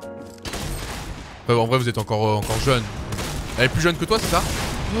 En vrai, vous êtes encore jeune. Elle est plus jeune que toi, c'est ça?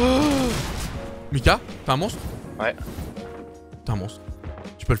 Oh Mika, t'es un monstre? Ouais. T'es un monstre.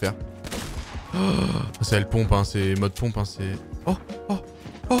 Tu peux le faire. Oh, c'est elle pompe, hein, c'est mode pompe, hein, c'est... Oh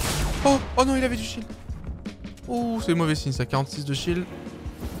non, il avait du shield. Oh, c'est mauvais signe, ça, 46 de shield.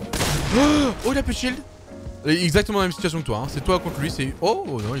 Oh, il a plus de shield. Il est exactement dans la même situation que toi, hein. C'est toi contre lui, c'est... Oh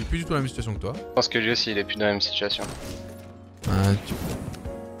non, il est plus du tout dans la même situation que toi. Je pense que lui aussi, il est plus dans la même situation.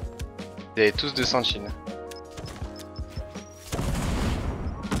 Ils avaient tous 200 shield.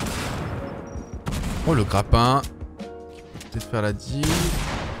 Oh le grappin. peut-être faire la div.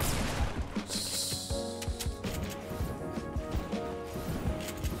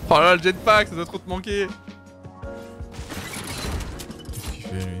 Oh là, le jetpack, ça doit trop te manquer. Qu'est-ce qu'il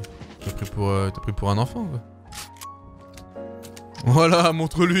fait lui? T'as pris pour un enfant quoi. Voilà,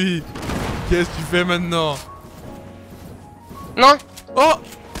 montre-lui. Qu'est-ce que tu fais maintenant? Non. Oh,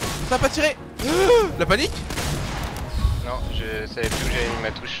 ça a pas tiré. La panique? Non, je savais plus où j'avais mis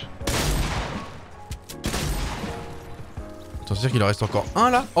ma touche. Attends, c'est-à-dire qu'il en reste encore un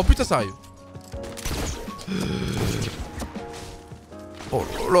là? Oh putain, ça arrive. Oh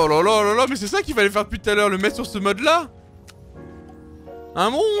là là là là là, mais c'est ça qu'il fallait faire depuis tout à l'heure, le mettre sur ce mode là. Un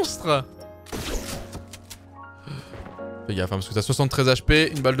monstre. Fais gaffe, hein, parce que t'as 73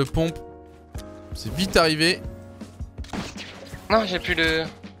 HP, une balle de pompe. C'est vite arrivé. Non, j'ai plus le...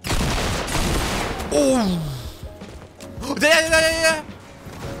 Oh, oh, derrière derrière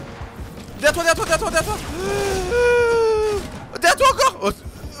toi, derrière toi derrière toi encore. Oh,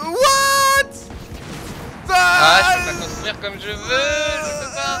 what? Ah, je peux pas construire comme je veux, je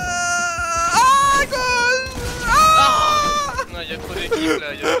peux pas. Ah, gauche. Ah non, il y a trop d'équipes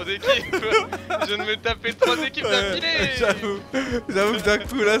là, il y a trop d'équipes. Je viens de me taper 3 équipes d'affilée. J'avoue que d'un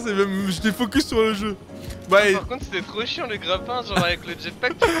coup là, c'est même... j'étais focus sur le jeu. Ouais. Par contre, c'était trop chiant le grappin, genre avec le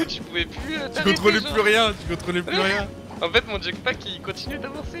jetpack, tu pouvais plus. Tu contrôlais plus rien, tu contrôlais plus rien. En fait, mon jetpack il continue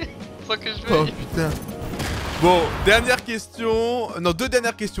d'avancer sans que je Oh veuille. putain. Bon, dernière question. Non, deux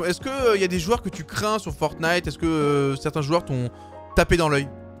dernières questions. Est-ce que y a des joueurs que tu crains sur Fortnite? Est-ce que certains joueurs t'ont tapé dans l'œil?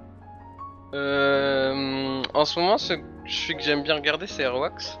 En ce moment, celui que j'aime bien regarder, c'est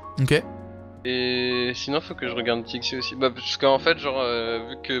Airwax. Ok. Et sinon, faut que je regarde Tixi aussi. Bah, parce qu'en fait, genre,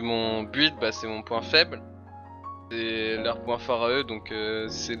 vu que mon build, bah, c'est mon point faible, c'est leur point fort à eux, donc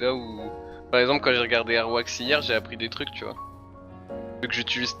c'est là où. Par exemple, quand j'ai regardé Airwax hier, j'ai appris des trucs, tu vois. Vu que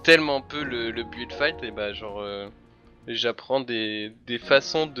j'utilise tellement peu le build fight, et bah, genre, j'apprends des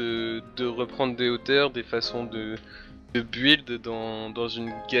façons de reprendre des hauteurs, des façons de build dans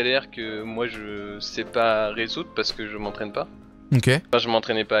une galère que moi je sais pas résoudre parce que je m'entraîne pas. Ok. Enfin, je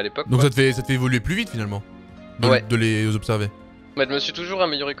m'entraînais pas à l'époque. Donc quoi. ça te fait évoluer plus vite finalement Ouais. De les observer. Bah, je me suis toujours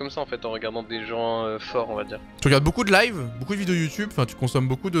amélioré comme ça en fait en regardant des gens forts, on va dire. Tu regardes beaucoup de live, beaucoup de vidéos YouTube, enfin tu consommes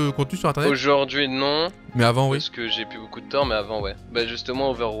beaucoup de contenu sur internet? Aujourd'hui non, Mais avant oui. parce que j'ai plus beaucoup de temps, mais avant ouais. Bah justement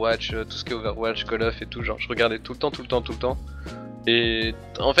Overwatch, tout ce qui est Overwatch, Call of et tout, genre je regardais tout le temps. Et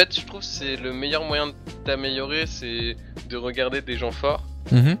en fait je trouve que c'est le meilleur moyen de t'améliorer, c'est de regarder des gens forts.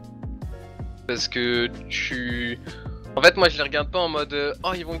 Parce que tu... En fait moi je les regarde pas en mode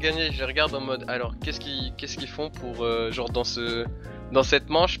oh ils vont gagner, je les regarde en mode alors qu'est-ce qu'ils font pour genre dans cette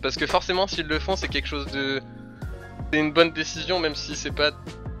manche, parce que forcément s'ils le font c'est quelque chose de... C'est une bonne décision même si c'est pas...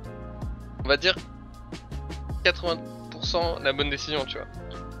 On va dire 80% la bonne décision tu vois.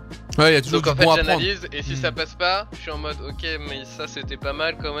 Ouais, y a toujours Donc en du fait bon à prendre. j'analyse et si ça passe pas, je suis en mode ok mais ça c'était pas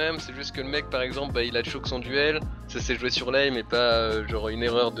mal quand même, c'est juste que le mec par exemple bah, il a choke son duel, ça s'est joué sur l'aim mais pas genre une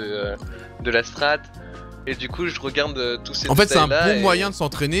erreur de la strat. Et du coup je regarde tous ces En fait c'est un détails-là bon moyen de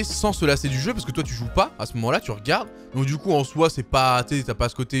s'entraîner sans se lasser du jeu parce que toi tu joues pas à ce moment là, tu regardes. Donc du coup en soi c'est pas, tu sais, t'as pas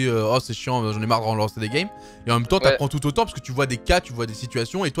ce côté oh c'est chiant, j'en ai marre de relancer des games. Et en même temps t'apprends tout autant parce que tu vois des cas, tu vois des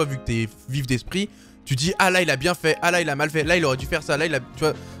situations et toi vu que t'es vif d'esprit, tu dis ah là il a bien fait, ah là il a mal fait, là il aurait dû faire ça, là il a... Tu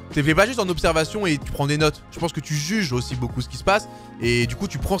vois, t'es pas juste en observation et tu prends des notes. Je pense que tu juges aussi beaucoup ce qui se passe et du coup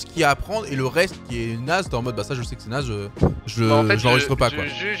tu prends ce qu'il y a à apprendre et le reste qui est naze t'es en mode bah ça je sais que c'est naze, je en fait, l'enregistre pas quoi.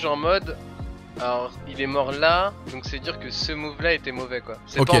 Je juge en mode... Alors il est mort là, donc c'est dire que ce move là était mauvais quoi.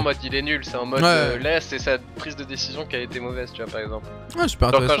 C'est pas en mode il est nul, c'est en mode là c'est sa prise de décision qui a été mauvaise tu vois par exemple. Ouais super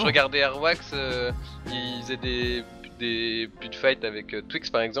genre intéressant. quand je regardais Airwax, il faisait des buts fight avec Twix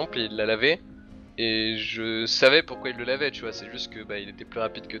par exemple et il l'a lavé. Et je savais pourquoi il le lavait tu vois, c'est juste que bah, il était plus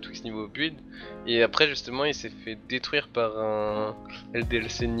rapide que Twix niveau build. Et après justement il s'est fait détruire par un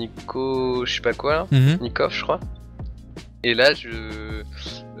LDLC Nico, je sais pas quoi là, Nikov je crois. Et là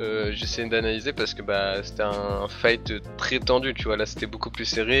j'essayais d'analyser parce que bah c'était un fight très tendu tu vois, là c'était beaucoup plus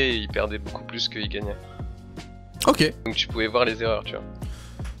serré et il perdait beaucoup plus qu'il gagnait. Ok. Donc tu pouvais voir les erreurs tu vois.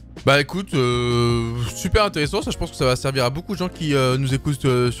 Bah écoute, super intéressant, ça je pense que ça va servir à beaucoup de gens qui nous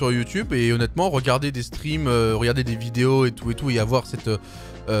écoutent sur YouTube. Et honnêtement, regarder des streams, regarder des vidéos et tout et avoir cette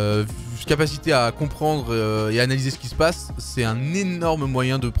capacité à comprendre et analyser ce qui se passe, c'est un énorme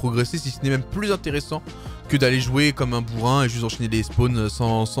moyen de progresser, si ce n'est même plus intéressant que d'aller jouer comme un bourrin et juste enchaîner des spawns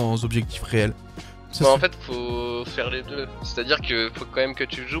sans objectif réel. Ça, en fait faut faire les deux, c'est-à-dire que faut quand même que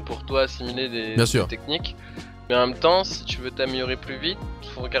tu joues pour toi assimiler des techniques. Mais en même temps, si tu veux t'améliorer plus vite,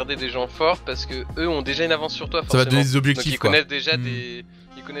 faut regarder des gens forts parce que eux ont déjà une avance sur toi. Forcément. Ça va donner des objectifs. Donc ils connaissent déjà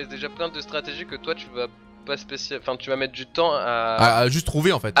ils connaissent déjà plein de stratégies que toi tu vas pas spécial. Enfin, tu vas mettre du temps À juste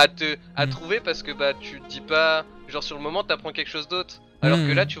trouver en fait. à trouver parce que bah tu te dis pas, genre sur le moment t'apprends quelque chose d'autre. Alors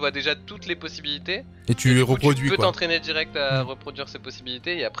que là tu vois déjà toutes les possibilités. Et tu les reproduis tu peux quoi. t'entraîner direct à reproduire ces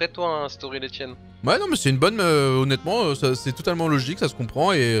possibilités et après toi instaurer les tiennes. Ouais non mais c'est une bonne, honnêtement c'est totalement logique, ça se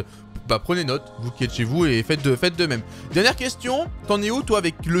comprend et bah prenez note, vous qui êtes chez vous et faites de même. Dernière question, t'en es où toi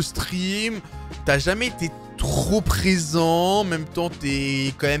avec le stream? T'as jamais été trop présent, en même temps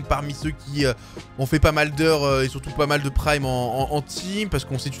t'es quand même parmi ceux qui ont fait pas mal d'heures et surtout pas mal de prime en team, parce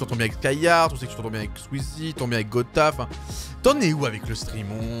qu'on sait que tu t'entends bien avec SkyzenArt, on sait que tu t'entends bien avec Squeezie, t'entends bien avec Gotha, enfin... T'en es où avec le stream?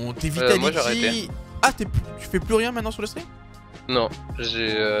 T'es Vitality... moi j'ai arrêté. Ah tu fais plus rien maintenant sur le stream? Non, j'ai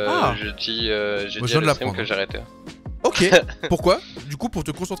dit à le stream que j'arrêtais. Ok, pourquoi? Du coup pour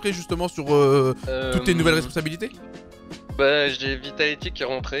te concentrer justement sur toutes tes nouvelles responsabilités? Bah j'ai Vitality qui est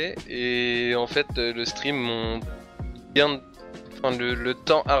rentré et en fait le stream mon gain enfin le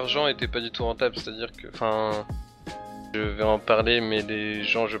temps argent était pas du tout rentable, c'est-à-dire que enfin je vais en parler mais les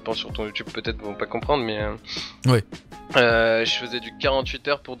gens je pense sur ton YouTube peut-être vont pas comprendre mais ouais. Je faisais du 48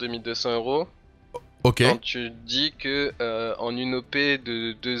 heures pour 2200 €. Ok. Quand tu dis que en une OP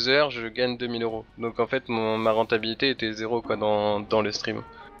de 2 heures je gagne 2000 €. Donc en fait ma rentabilité était zéro quoi dans le stream.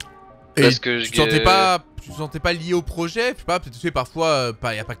 Et parce que tu te sentais pas lié au projet? Je sais pas, peut-être tu sais parfois,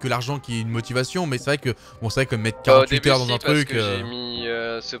 y a pas que l'argent qui est une motivation, mais c'est vrai que bon, c'est vrai que mettre 48 heures dans un truc. Parce que j'ai mis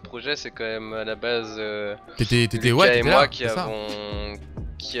ce projet, c'est quand même à la base. T'étais ouais, et moi là,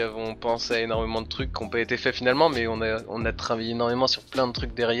 qui avons pensé à énormément de trucs qui n'ont pas été faits finalement, mais on a travaillé énormément sur plein de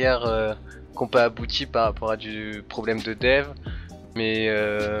trucs derrière qui n'ont pas abouti par rapport à du problème de dev. Mais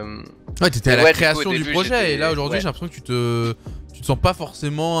ouais, t'étais à la création coup, du projet et là aujourd'hui j'ai l'impression que tu te sens pas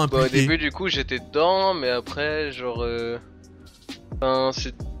forcément impliqué. Au début du coup j'étais dedans, mais après genre enfin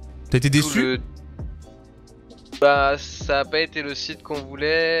c'est... T'as été déçu? Bah ça a pas été le site qu'on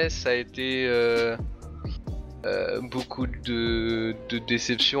voulait, ça a été beaucoup de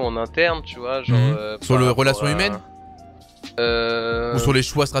déceptions en interne, tu vois, genre sur le relation humaine ou sur les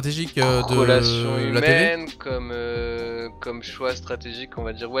choix stratégiques de relations la TV humaines, comme choix stratégique on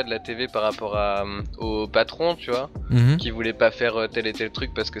va dire ouais de la TV par rapport au patron, tu vois, qui voulait pas faire tel et tel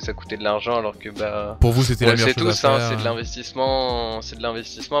truc parce que ça coûtait de l'argent alors que bah pour vous c'était la meilleure chose tous, à faire. C'est de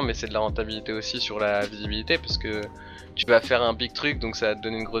l'investissement, mais c'est de la rentabilité aussi sur la visibilité parce que tu vas faire un big truc donc ça va te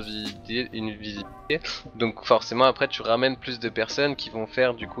donner une grosse visibilité, donc forcément après tu ramènes plus de personnes qui vont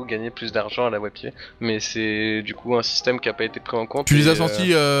faire du coup gagner plus d'argent à la web TV, mais c'est du coup un système qui a pas été pris en compte. Tu les as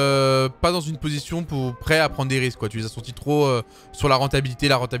sentis pas dans une position prêt à prendre des risques quoi, tu les as sentis trop sur la rentabilité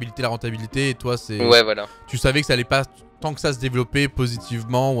et toi c'est... Ouais voilà. Tu savais que ça allait pas tant que ça se développer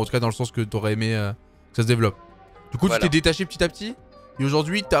positivement ou en tout cas dans le sens que t'aurais aimé que ça se développe. Du coup tu t'es détaché petit à petit? Et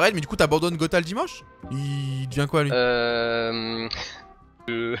aujourd'hui t'arrêtes, mais du coup t'abandonnes Gotha le dimanche? Il devient quoi lui?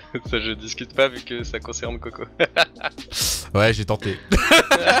 Ça je discute pas vu que ça concerne Coco. Ouais j'ai tenté.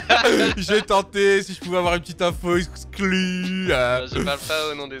 J'ai tenté, si je pouvais avoir une petite info exclue. Je parle pas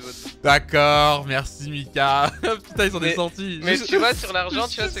au nom des autres. D'accord, merci Mika. Putain ils sont descendus. Mais tu vois sur l'argent,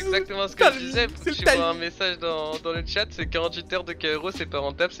 tu vois c'est exactement ce que je disais. Tu vois un message dans le chat, c'est 48 heures de KRO, c'est pas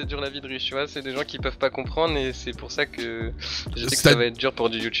rentable, c'est dur la vie de riche. Tu vois, c'est des gens qui peuvent pas comprendre et c'est pour ça que je dis que ça va être dur pour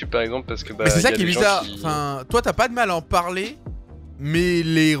du YouTube par exemple parce que bah. Mais c'est ça qui est bizarre. Enfin, toi t'as pas de mal à en parler. Mais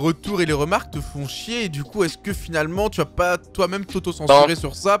les retours et les remarques te font chier et du coup est-ce que finalement tu vas pas toi-même t'auto-censurer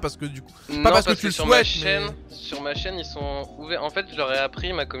sur ça parce que du coup... Pas parce que tu le souhaites, sur ma chaîne ils sont ouverts, en fait je leur ai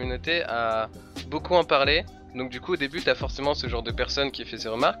appris ma communauté à beaucoup en parler. Donc du coup au début t'as forcément ce genre de personne qui fait ses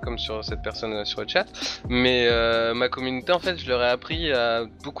remarques comme sur cette personne sur le chat. Mais ma communauté en fait je leur ai appris à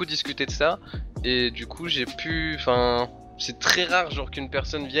beaucoup discuter de ça. Et du coup j'ai pu... Enfin c'est très rare genre qu'une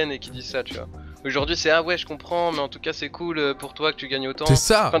personne vienne et qui dise ça tu vois. Aujourd'hui c'est ah ouais je comprends mais en tout cas c'est cool pour toi que tu gagnes autant. C'est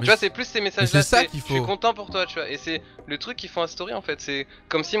ça. Enfin tu vois c'est plus ces messages là, c'est qu'il faut... je suis content pour toi tu vois. Et c'est le truc qu'il faut instaurer en fait. C'est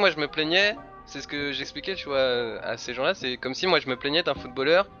comme si moi je me plaignais, c'est ce que j'expliquais tu vois à ces gens là. C'est comme si moi je me plaignais d'un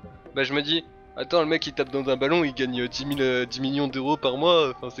footballeur. Bah je me dis attends le mec il tape dans un ballon il gagne 10 millions d'euros par mois.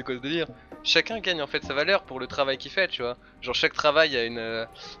 Enfin c'est quoi ce délire? Chacun gagne en fait sa valeur pour le travail qu'il fait tu vois. Genre chaque travail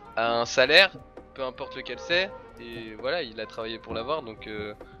a un salaire, peu importe lequel c'est. Et voilà il a travaillé pour l'avoir donc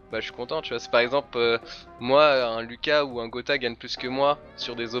bah je suis content tu vois. C'est par exemple moi un Lucas ou un Gotha gagne plus que moi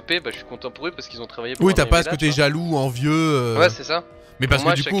sur des OP, bah je suis content pour eux parce qu'ils ont travaillé pour. Oui t'as pas ce côté jaloux, envieux. Ouais c'est ça. Mais parce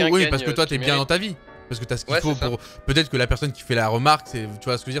que du coup oui parce que toi t'es bien dans ta vie. Parce que t'as ce qu'il faut pour... Peut-être que la personne qui fait la remarque, tu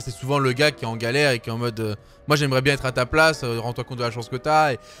vois ce que je veux dire, c'est souvent le gars qui est en galère et qui est en mode moi j'aimerais bien être à ta place, rends-toi compte de la chance que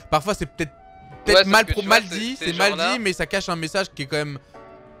t'as. Et parfois c'est peut-être mal dit, c'est mal dit, mais ça cache un message qui est quand même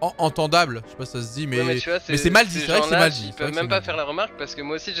entendable. Je sais pas si ça se dit, mais c'est mal dit, c'est vrai que c'est mal dit. Ils peuvent même pas faire la remarque parce que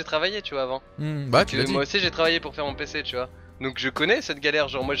moi aussi j'ai travaillé tu vois avant. Bah tu l'as dit. Moi aussi j'ai travaillé pour faire mon PC tu vois. Donc je connais cette galère,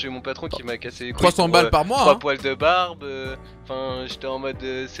 genre moi j'ai mon patron qui m'a cassé les couilles 300 pour, balles par mois 3 hein. poils de barbe, enfin j'étais en mode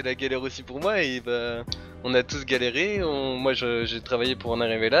c'est la galère aussi pour moi et bah on a tous galéré, moi j'ai travaillé pour en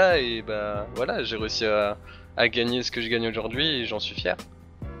arriver là et bah voilà j'ai réussi à gagner ce que je gagne aujourd'hui et j'en suis fier.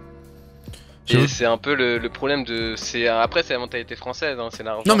 Et c'est un peu le problème de... Après c'est la mentalité française, hein, c'est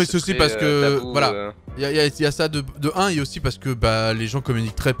l'argent. Non mais c'est aussi parce que, tabou, voilà, il y a ça de un, et aussi parce que bah, les gens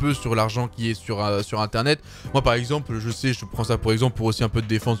communiquent très peu sur l'argent qui est sur internet. Moi par exemple, je sais, je prends ça pour exemple pour aussi un peu de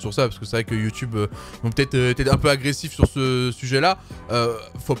défense sur ça, parce que c'est vrai que YouTube vont peut-être être un peu agressifs sur ce sujet là.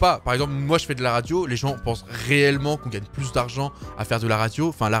 Faut pas, par exemple moi je fais de la radio, les gens pensent réellement qu'on gagne plus d'argent à faire de la radio.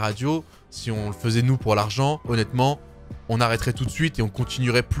 Enfin la radio, si on le faisait nous pour l'argent, honnêtement, on arrêterait tout de suite et on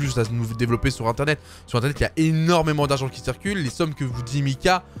continuerait plus à nous développer sur internet. Sur internet, il y a énormément d'argent qui circule. Les sommes que vous dit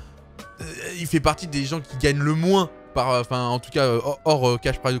Mika, il fait partie des gens qui gagnent le moins. Enfin, en tout cas, hors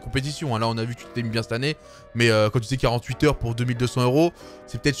cash prize de compétition. Hein. Là, on a vu que tu t'es mis bien cette année. Mais quand tu sais 48 heures pour 2200 €,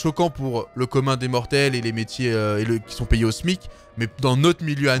 c'est peut-être choquant pour le commun des mortels et les métiers qui sont payés au SMIC. Mais dans notre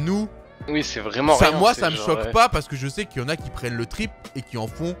milieu à nous, oui, c'est vraiment ça, rien. moi, ça me choque pas parce que je sais qu'il y en a qui prennent le trip et qui en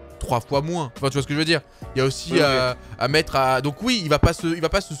font 3 fois moins. Enfin, tu vois ce que je veux dire? Il y a aussi à mettre à... Donc oui, il va pas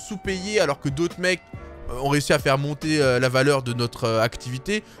se sous-payer alors que d'autres mecs ont réussi à faire monter la valeur de notre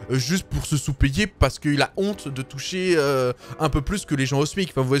activité juste pour se sous-payer parce qu'il a honte de toucher un peu plus que les gens au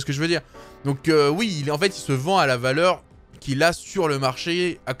SMIC. Enfin, vous voyez ce que je veux dire? Donc oui, en fait, il se vend à la valeur qu'il a sur le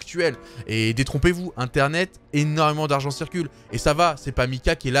marché actuel. Et détrompez-vous, internet, énormément d'argent circule. Et ça va, c'est pas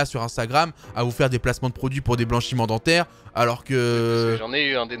Mika qui est là sur Instagram à vous faire des placements de produits pour des blanchiments dentaires, alors que... J'en ai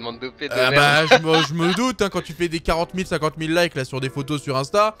eu un des demandes d'OP de bah, je me doute, hein, quand tu fais des 40 000, 50 000 likes là, sur des photos sur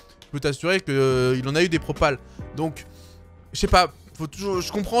Insta, je peux t'assurer qu'il en a eu des propals. Donc, je sais pas, faut toujours,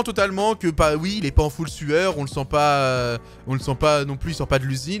 je comprends totalement que, oui, il est pas en full sueur, on le sent pas non plus, il sort pas de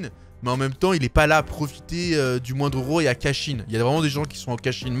l'usine. Mais en même temps, il est pas là à profiter du moindre euro et à cash-in. Il y a vraiment des gens qui sont en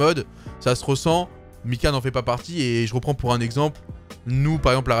cash-in mode, ça se ressent. Mika n'en fait pas partie et je reprends pour un exemple. Nous,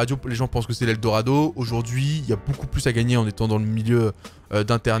 par exemple, la radio, les gens pensent que c'est l'Eldorado. Aujourd'hui, il y a beaucoup plus à gagner en étant dans le milieu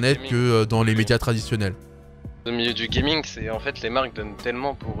d'internet que dans les médias traditionnels. Au milieu du gaming, c'est en fait les marques donnent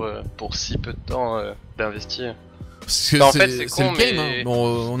tellement pour si peu de temps d'investir. En fait, c'est con, le game, mais... hein.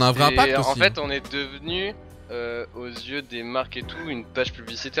 On a un vrai impact aussi. En fait, on est devenu... aux yeux des marques et tout, une page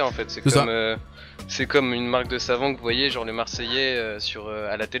publicitaire en fait. C'est comme une marque de savon que vous voyez, genre le Marseillais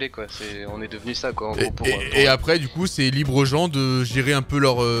à la télé quoi. On est devenu ça quoi. En gros, et après, du coup, c'est libre aux gens de gérer un peu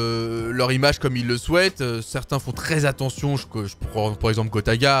leur image comme ils le souhaitent. Certains font très attention. Je prends par exemple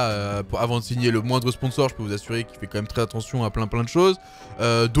Gotaga, avant de signer le moindre sponsor, je peux vous assurer qu'il fait quand même très attention à plein de choses.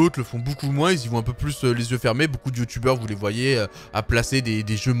 D'autres le font beaucoup moins, ils y vont un peu plus les yeux fermés. Beaucoup de youtubeurs, vous les voyez, à placer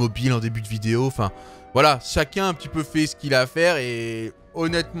des jeux mobiles en début de vidéo. Enfin. Voilà, chacun un petit peu fait ce qu'il a à faire et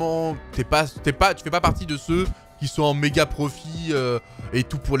honnêtement, tu fais pas partie de ceux qui sont en méga profit et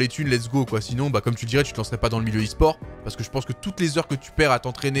tout pour les thunes, let's go quoi. Sinon, bah, comme tu le dirais, tu te lancerais pas dans le milieu e-sport parce que je pense que toutes les heures que tu perds à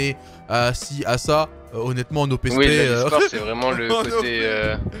t'entraîner à ci, à ça, honnêtement, en OPSP... Oui, l'e-sport, c'est vraiment le côté...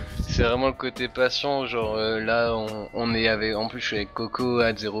 c'est vraiment le côté passion, genre là on est avec... En plus je suis avec Coco,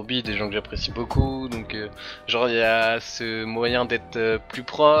 Adzerobi, des gens que j'apprécie beaucoup, donc genre il y a ce moyen d'être plus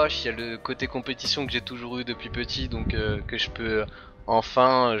proche, il y a le côté compétition que j'ai toujours eu depuis petit, donc que je peux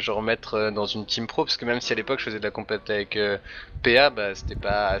enfin genre mettre dans une team pro, parce que même si à l'époque je faisais de la compète avec PA, bah c'était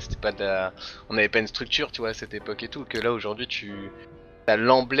pas de la... On n'avait pas une structure tu vois à cette époque et tout, que là aujourd'hui t'as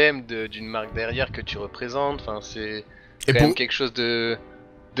l'emblème d'une marque derrière que tu représentes, enfin c'est quand même quelque chose de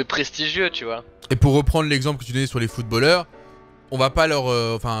prestigieux, tu vois. Et pour reprendre l'exemple que tu donnais sur les footballeurs, on va pas leur...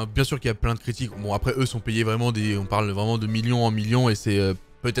 Enfin, bien sûr qu'il y a plein de critiques. Bon, après, eux sont payés vraiment on parle vraiment de millions en millions et c'est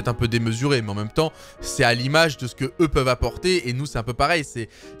peut-être un peu démesuré, mais en même temps, c'est à l'image de ce que eux peuvent apporter et nous, c'est un peu pareil.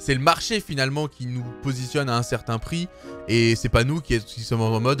 C'est le marché finalement qui nous positionne à un certain prix et c'est pas nous qui sommes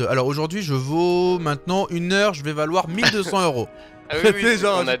en mode... Alors aujourd'hui, je vaux maintenant 1 heure, je vais valoir 1200 €. Ah oui,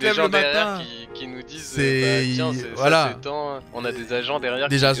 genre, on a des gens derrière qui nous disent tiens, voilà. Ça, temps. On a des agents derrière.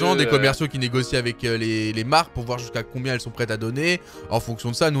 Des agents, des commerciaux qui négocient avec les marques pour voir jusqu'à combien elles sont prêtes à donner. En fonction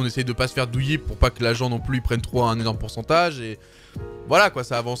de ça, nous on essaye de pas se faire douiller pour pas que l'agent non plus prenne trop un énorme pourcentage. Et voilà quoi,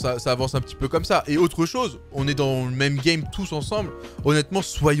 ça avance un petit peu comme ça. Et autre chose, on est dans le même game tous ensemble. Honnêtement,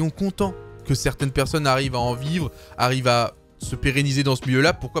 soyons contents que certaines personnes arrivent à en vivre, arrivent à se pérenniser dans ce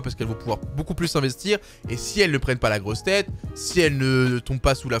milieu-là. Pourquoi? Parce qu'elles vont pouvoir beaucoup plus investir. Et si elles ne prennent pas la grosse tête, si elles ne tombent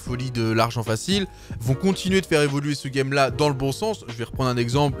pas sous la folie de l'argent facile, vont continuer de faire évoluer ce game-là dans le bon sens. Je vais reprendre un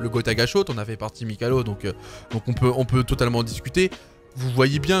exemple, le Gotaga Shot, on a fait partie Mickalow, donc on peut totalement discuter. Vous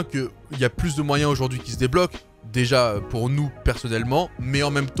voyez bien qu'il y a plus de moyens aujourd'hui qui se débloquent. Déjà pour nous personnellement, mais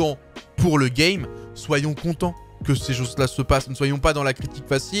en même temps pour le game, soyons contents. que ces choses-là se passent. Ne soyons pas dans la critique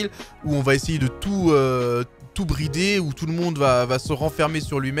facile où on va essayer de tout brider, où tout le monde va se renfermer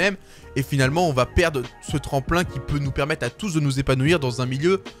sur lui-même et finalement on va perdre ce tremplin qui peut nous permettre à tous de nous épanouir dans un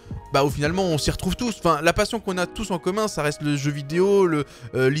milieu où finalement on s'y retrouve tous. Enfin, la passion qu'on a tous en commun, ça reste le jeu vidéo,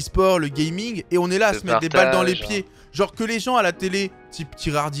 l'e-sport, le gaming, et on est là à se mettre des balles dans les pieds. Genre que les gens à la télé, type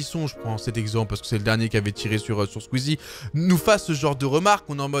Thierry Ardisson, je prends cet exemple parce que c'est le dernier qui avait tiré sur Squeezie, nous fassent ce genre de remarques.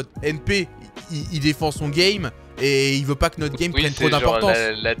 On est en mode NP, il défend son game et il veut pas que notre game prenne trop d'importance.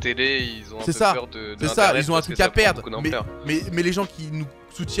 La télé, ils ont un peu peur de. C'est ça, ils ont un truc à perdre. Mais les gens qui nous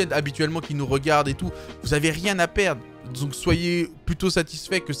soutiennent habituellement, qui nous regardent et tout, vous avez rien à perdre. Donc soyez plutôt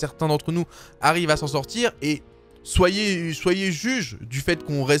satisfaits que certains d'entre nous arrivent à s'en sortir et soyez juges du fait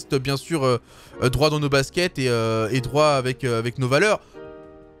qu'on reste bien sûr droit dans nos baskets et droit avec nos valeurs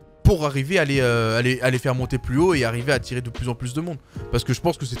pour arriver à les faire monter plus haut et arriver à attirer de plus en plus de monde. Parce que je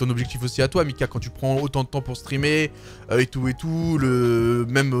pense que c'est ton objectif aussi à toi, Mika, quand tu prends autant de temps pour streamer et tout,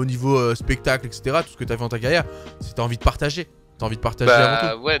 même au niveau spectacle, etc., tout ce que tu as fait dans ta carrière, c'est t'as envie de partager. T'as envie de partager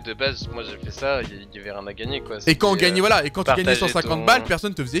avant tout. Ouais, de base, moi j'ai fait ça, il y avait rien à gagner quoi. Et quand on gagnait, voilà, et quand tu gagnais 150 balles,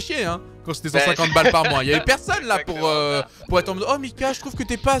 personne te faisait chier, hein. Quand c'était 150 balles par mois, il y avait personne là pour être en mode oh Mika, je trouve que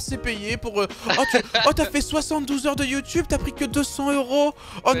t'es pas assez payé pour. Oh, t'as fait 72 heures de YouTube, t'as pris que 200 €.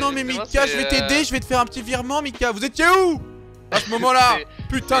 Oh non, mais Mika, je vais t'aider, je vais te faire un petit virement, Mika. Vous étiez où à ce moment-là?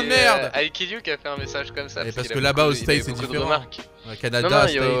 Putain de merde. Aikilyu qui a fait un message comme ça. Parce que là-bas au States c'est différent. Canada,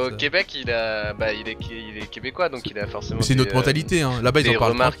 au Québec, il est québécois, donc il a forcément. C'est une autre mentalité, hein. Là-bas ils en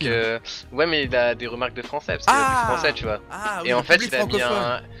parlent remarques. Ouais, mais il a des remarques de français parce qu'il est plus français, tu vois. Et en fait,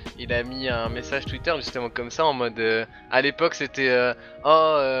 il a mis un message Twitter justement comme ça en mode. À l'époque, c'était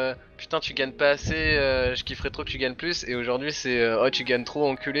putain, tu gagnes pas assez, je kifferais trop que tu gagnes plus. Et aujourd'hui, c'est oh, tu gagnes trop,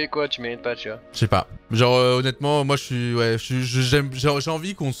 enculé, quoi, tu mérites pas, tu vois. Je sais pas. Genre, honnêtement, moi, j'ai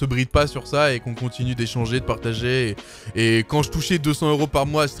envie qu'on se bride pas sur ça et qu'on continue d'échanger, de partager. Et quand je touchais 200 € par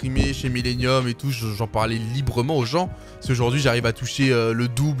mois à streamer chez Millennium et tout, j'en parlais librement aux gens. Si aujourd'hui, j'arrive à toucher le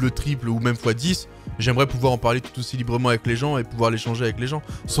double, le triple ou même x10, j'aimerais pouvoir en parler tout aussi librement avec les gens et pouvoir l'échanger avec les gens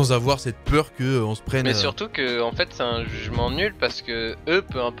sans avoir cette peur qu'on se prenne. Mais surtout que, en fait, c'est un jugement nul parce que eux,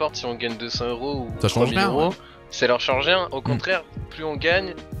 peu importe si on gagne 200 € ou ça change rien, 3000 €, ça leur change rien. Au contraire, plus on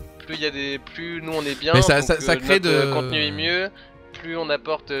gagne, plus nous on est bien. Mais ça notre crée de contenu est mieux. Plus on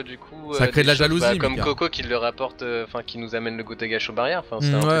apporte du coup. Ça crée de la jalousie. Comme Coco qui le rapporte, enfin qui nous amène le goûtage aux barrières. Enfin,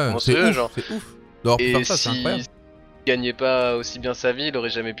 c'est un truc monstrueux, genre. C'est ouf. D'avoir pu faire ça, c'est incroyable. S'il gagnait pas aussi bien sa vie, il aurait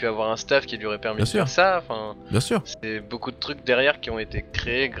jamais pu avoir un staff qui lui aurait permis de faire ça. Enfin, bien sûr. C'est beaucoup de trucs derrière qui ont été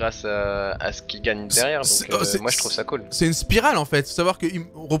créés grâce à ce qu'il gagne derrière. Donc moi je trouve ça cool. C'est une spirale en fait. Savoir que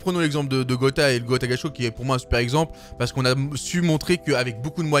reprenons l'exemple de Gotha et le Gotha Gacho qui est pour moi un super exemple parce qu'on a su montrer qu'avec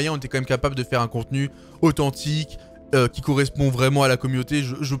beaucoup de moyens on était quand même capable de faire un contenu authentique. Qui correspond vraiment à la communauté.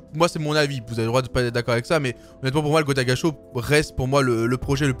 Moi, c'est mon avis. Vous avez le droit de pas être d'accord avec ça, mais honnêtement, pour moi, le Gotha Gacho reste pour moi le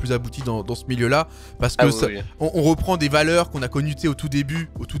projet le plus abouti dans ce milieu-là, parce que on reprend des valeurs qu'on a connues au tout début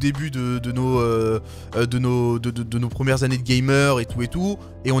de nos premières années de gamer et tout,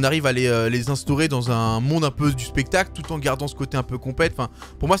 et on arrive à les instaurer dans un monde un peu du spectacle, tout en gardant ce côté un peu compète. Enfin,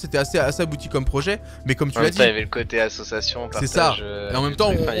 pour moi, c'était assez abouti comme projet, mais comme tu l'as dit, il y avait le côté association, partage. C'est ça. Et en même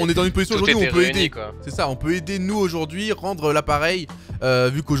temps, on est dans une position aujourd'hui où on peut aider. C'est ça, on peut aider nous aujourd'hui. Rendre l'appareil,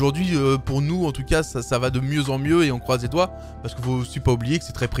 vu qu'aujourd'hui pour nous en tout cas ça va de mieux en mieux et on croise les doigts parce qu'il faut aussi pas oublier que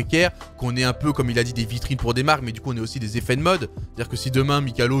c'est très précaire, qu'on est un peu comme il a dit des vitrines pour des marques, mais du coup on est aussi des effets de mode, c'est à dire que si demain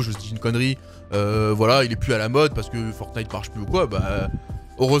Mickalow, je dis une connerie, voilà, il est plus à la mode parce que Fortnite marche plus ou quoi, bah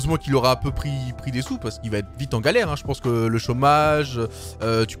heureusement qu'il aura un peu pris des sous parce qu'il va être vite en galère, hein. Je pense que le chômage,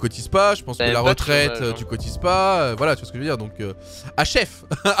 tu cotises pas. Je pense que la retraite, chômage, tu cotises pas. Voilà, tu vois ce que je veux dire. Donc, à chef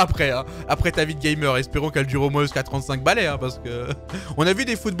après, hein. Après ta vie de gamer, espérons qu'elle dure au moins jusqu'à 35 balais, hein, parce que on a vu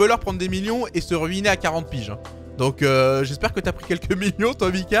des footballeurs prendre des millions et se ruiner à 40 piges. Hein. Donc, j'espère que t'as pris quelques millions,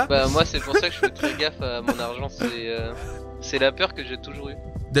 toi, Mika. Bah, moi, c'est pour ça que je fais très gaffe à mon argent. C'est la peur que j'ai toujours eu.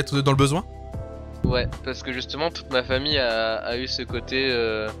 D'être dans le besoin. Ouais, parce que justement toute ma famille a eu ce côté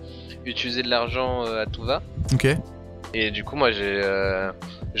utiliser de l'argent à tout va. Ok. Et du coup moi j'ai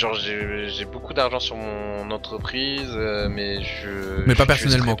beaucoup d'argent sur mon entreprise, mais pas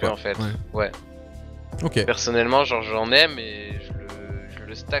personnellement quoi. En fait. Ouais. Ok. Personnellement genre j'en ai mais je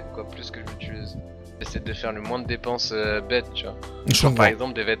le stack quoi plus que je l'utilise. J'essaie de faire le moins de dépenses bêtes, tu vois. Genre, par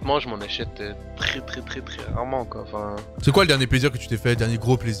exemple des vêtements je m'en achète très rarement quoi. Enfin. C'est quoi le dernier plaisir que tu t'es fait, le dernier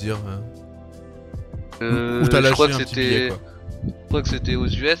gros plaisir? Ou t'as lâché un petit billet, quoi. Je crois que c'était aux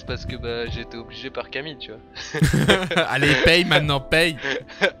US parce que bah, j'ai été obligé par Camille, tu vois. Allez, paye maintenant, paye.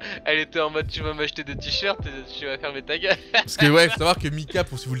 Elle était en mode tu vas m'acheter des t-shirts et tu vas fermer ta gueule. Parce que ouais, faut savoir que Mika,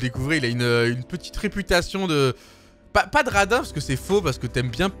 pour si vous le découvrez, il a une petite réputation de... Pas de radin, parce que c'est faux, parce que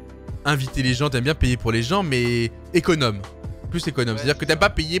t'aimes bien inviter les gens, t'aimes bien payer pour les gens, mais économe. Plus économe. C'est-à-dire que t'aimes pas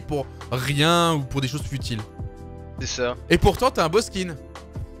payer pour rien ou pour des choses futiles. C'est ça. Et pourtant, t'as un beau skin.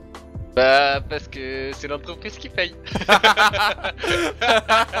 Bah, parce que c'est l'entreprise qui paye.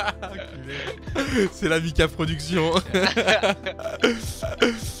 C'est la Mika Production.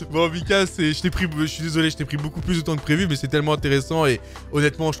 Bon, Mika, je suis désolé, je t'ai pris beaucoup plus de temps que prévu, mais c'est tellement intéressant et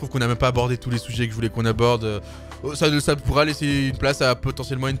honnêtement, je trouve qu'on n'a même pas abordé tous les sujets que je voulais qu'on aborde. Ça pourra laisser une place à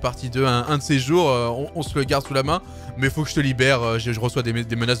potentiellement une partie 2, un de ces jours. On se le garde sous la main, mais il faut que je te libère. Je reçois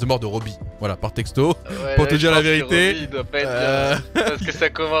des menaces de mort de Robbie. Voilà, par texto. Ouais, pour te dire la vérité. Robbie, il doit pas être bien, parce que ça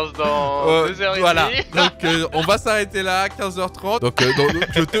commence dans 2h30. Voilà, donc on va s'arrêter là, 15h30. Donc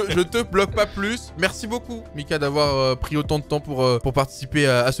je te bloque pas plus. Merci beaucoup, Mika, d'avoir pris autant de temps pour participer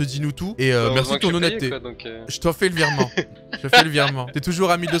à ce Dis-Nous Tout. Et merci de ton honnêteté. Je t'en fais le virement. Je fais le virement. T'es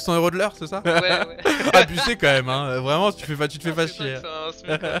toujours à 1200 € de l'heure, c'est ça? Ouais. Abusé quand même, hein. Vraiment, tu te fais pas chier.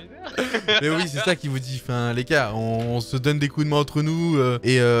 Mais oui, c'est ça qui vous dit. Enfin, les gars, on se donne des coups de main entre nous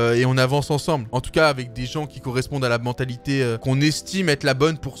et on avance ensemble. En tout cas, avec des gens qui correspondent à la mentalité qu'on estime être la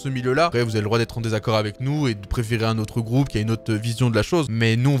bonne pour ce milieu-là. Après, vous avez le droit d'être en désaccord avec nous et de préférer un autre groupe qui a une autre vision de la chose.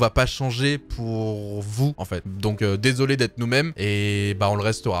 Mais nous, on va pas changer pour vous, en fait. Donc, désolé d'être nous-mêmes et bah, on le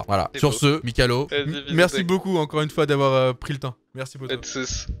restera. Voilà. Sur ce, Mickalow, merci beaucoup encore une fois d'avoir pris le temps. Merci beaucoup.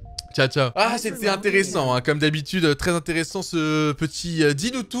 Ciao, ciao. Ah, c'était intéressant, hein, comme d'habitude, très intéressant ce petit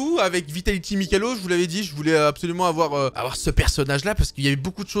Dis-Nous Tout avec Vitality Mickalow. Je vous l'avais dit, je voulais absolument avoir ce personnage-là parce qu'il y avait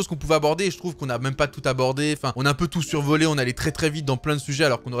beaucoup de choses qu'on pouvait aborder et je trouve qu'on n'a même pas tout abordé. Enfin, on a un peu tout survolé, on allait très vite dans plein de sujets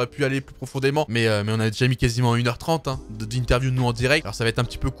alors qu'on aurait pu aller plus profondément. Mais on a déjà mis quasiment 1h30 hein, d'interview de nous en direct. Alors ça va être un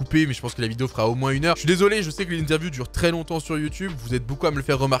petit peu coupé, mais je pense que la vidéo fera au moins 1 heure. Je suis désolé, je sais que l'interview dure très longtemps sur YouTube. Vous êtes beaucoup à me le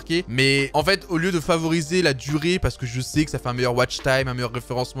faire remarquer. Mais en fait, au lieu de favoriser la durée, parce que je sais que ça fait un meilleur watch time, un meilleur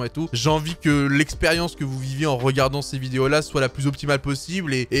référencement et tout, j'ai envie que l'expérience que vous viviez en regardant ces vidéos-là soit la plus optimale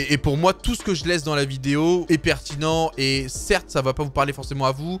possible. Et pour moi, tout ce que je laisse dans la vidéo est pertinent. Et certes, ça va pas vous parler forcément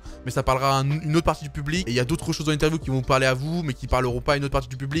à vous, mais ça parlera à une autre partie du public. Et il y a d'autres choses dans l'interview qui vont vous parler à vous, mais qui parleront pas à une autre partie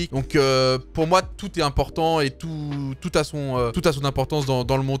du public. Donc pour moi, tout est important et tout a son importance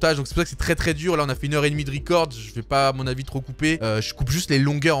dans le montage. Donc c'est pour ça que c'est très dur. Là, on a fait 1h30 de record. Je vais pas, à mon avis, trop couper. Je coupe juste les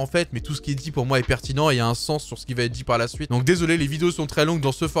longueurs en fait, mais tout ce qui est dit pour moi est pertinent et il y a un sens sur ce qui va être dit par la suite. Donc désolé, les vidéos sont très longues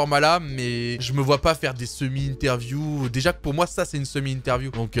dans ce format-là, mais je me vois pas faire des semi-interviews. Déjà que pour moi, ça, c'est une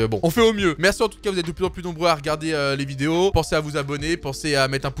semi-interview. Donc bon, on fait au mieux. Merci en tout cas, vous êtes de plus en plus nombreux à regarder les vidéos. Pensez à vous abonner, pensez à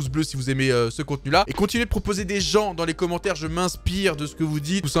mettre un pouce bleu si vous aimez ce contenu-là. Et continuez de proposer des gens dans les commentaires. Je m'inspire de ce que vous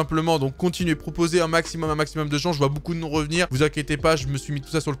dites, tout simplement. Donc continuez, proposez un maximum de gens. Je vois beaucoup de noms revenir. Vous inquiétez pas, je me suis mis tout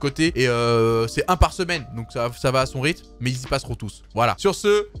ça sur le côté. Et c'est un par semaine. Donc ça va à son rythme, mais ils y passeront tous. Voilà. Sur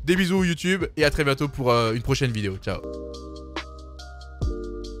ce, des bisous YouTube et à très bientôt pour une prochaine vidéo. Ciao.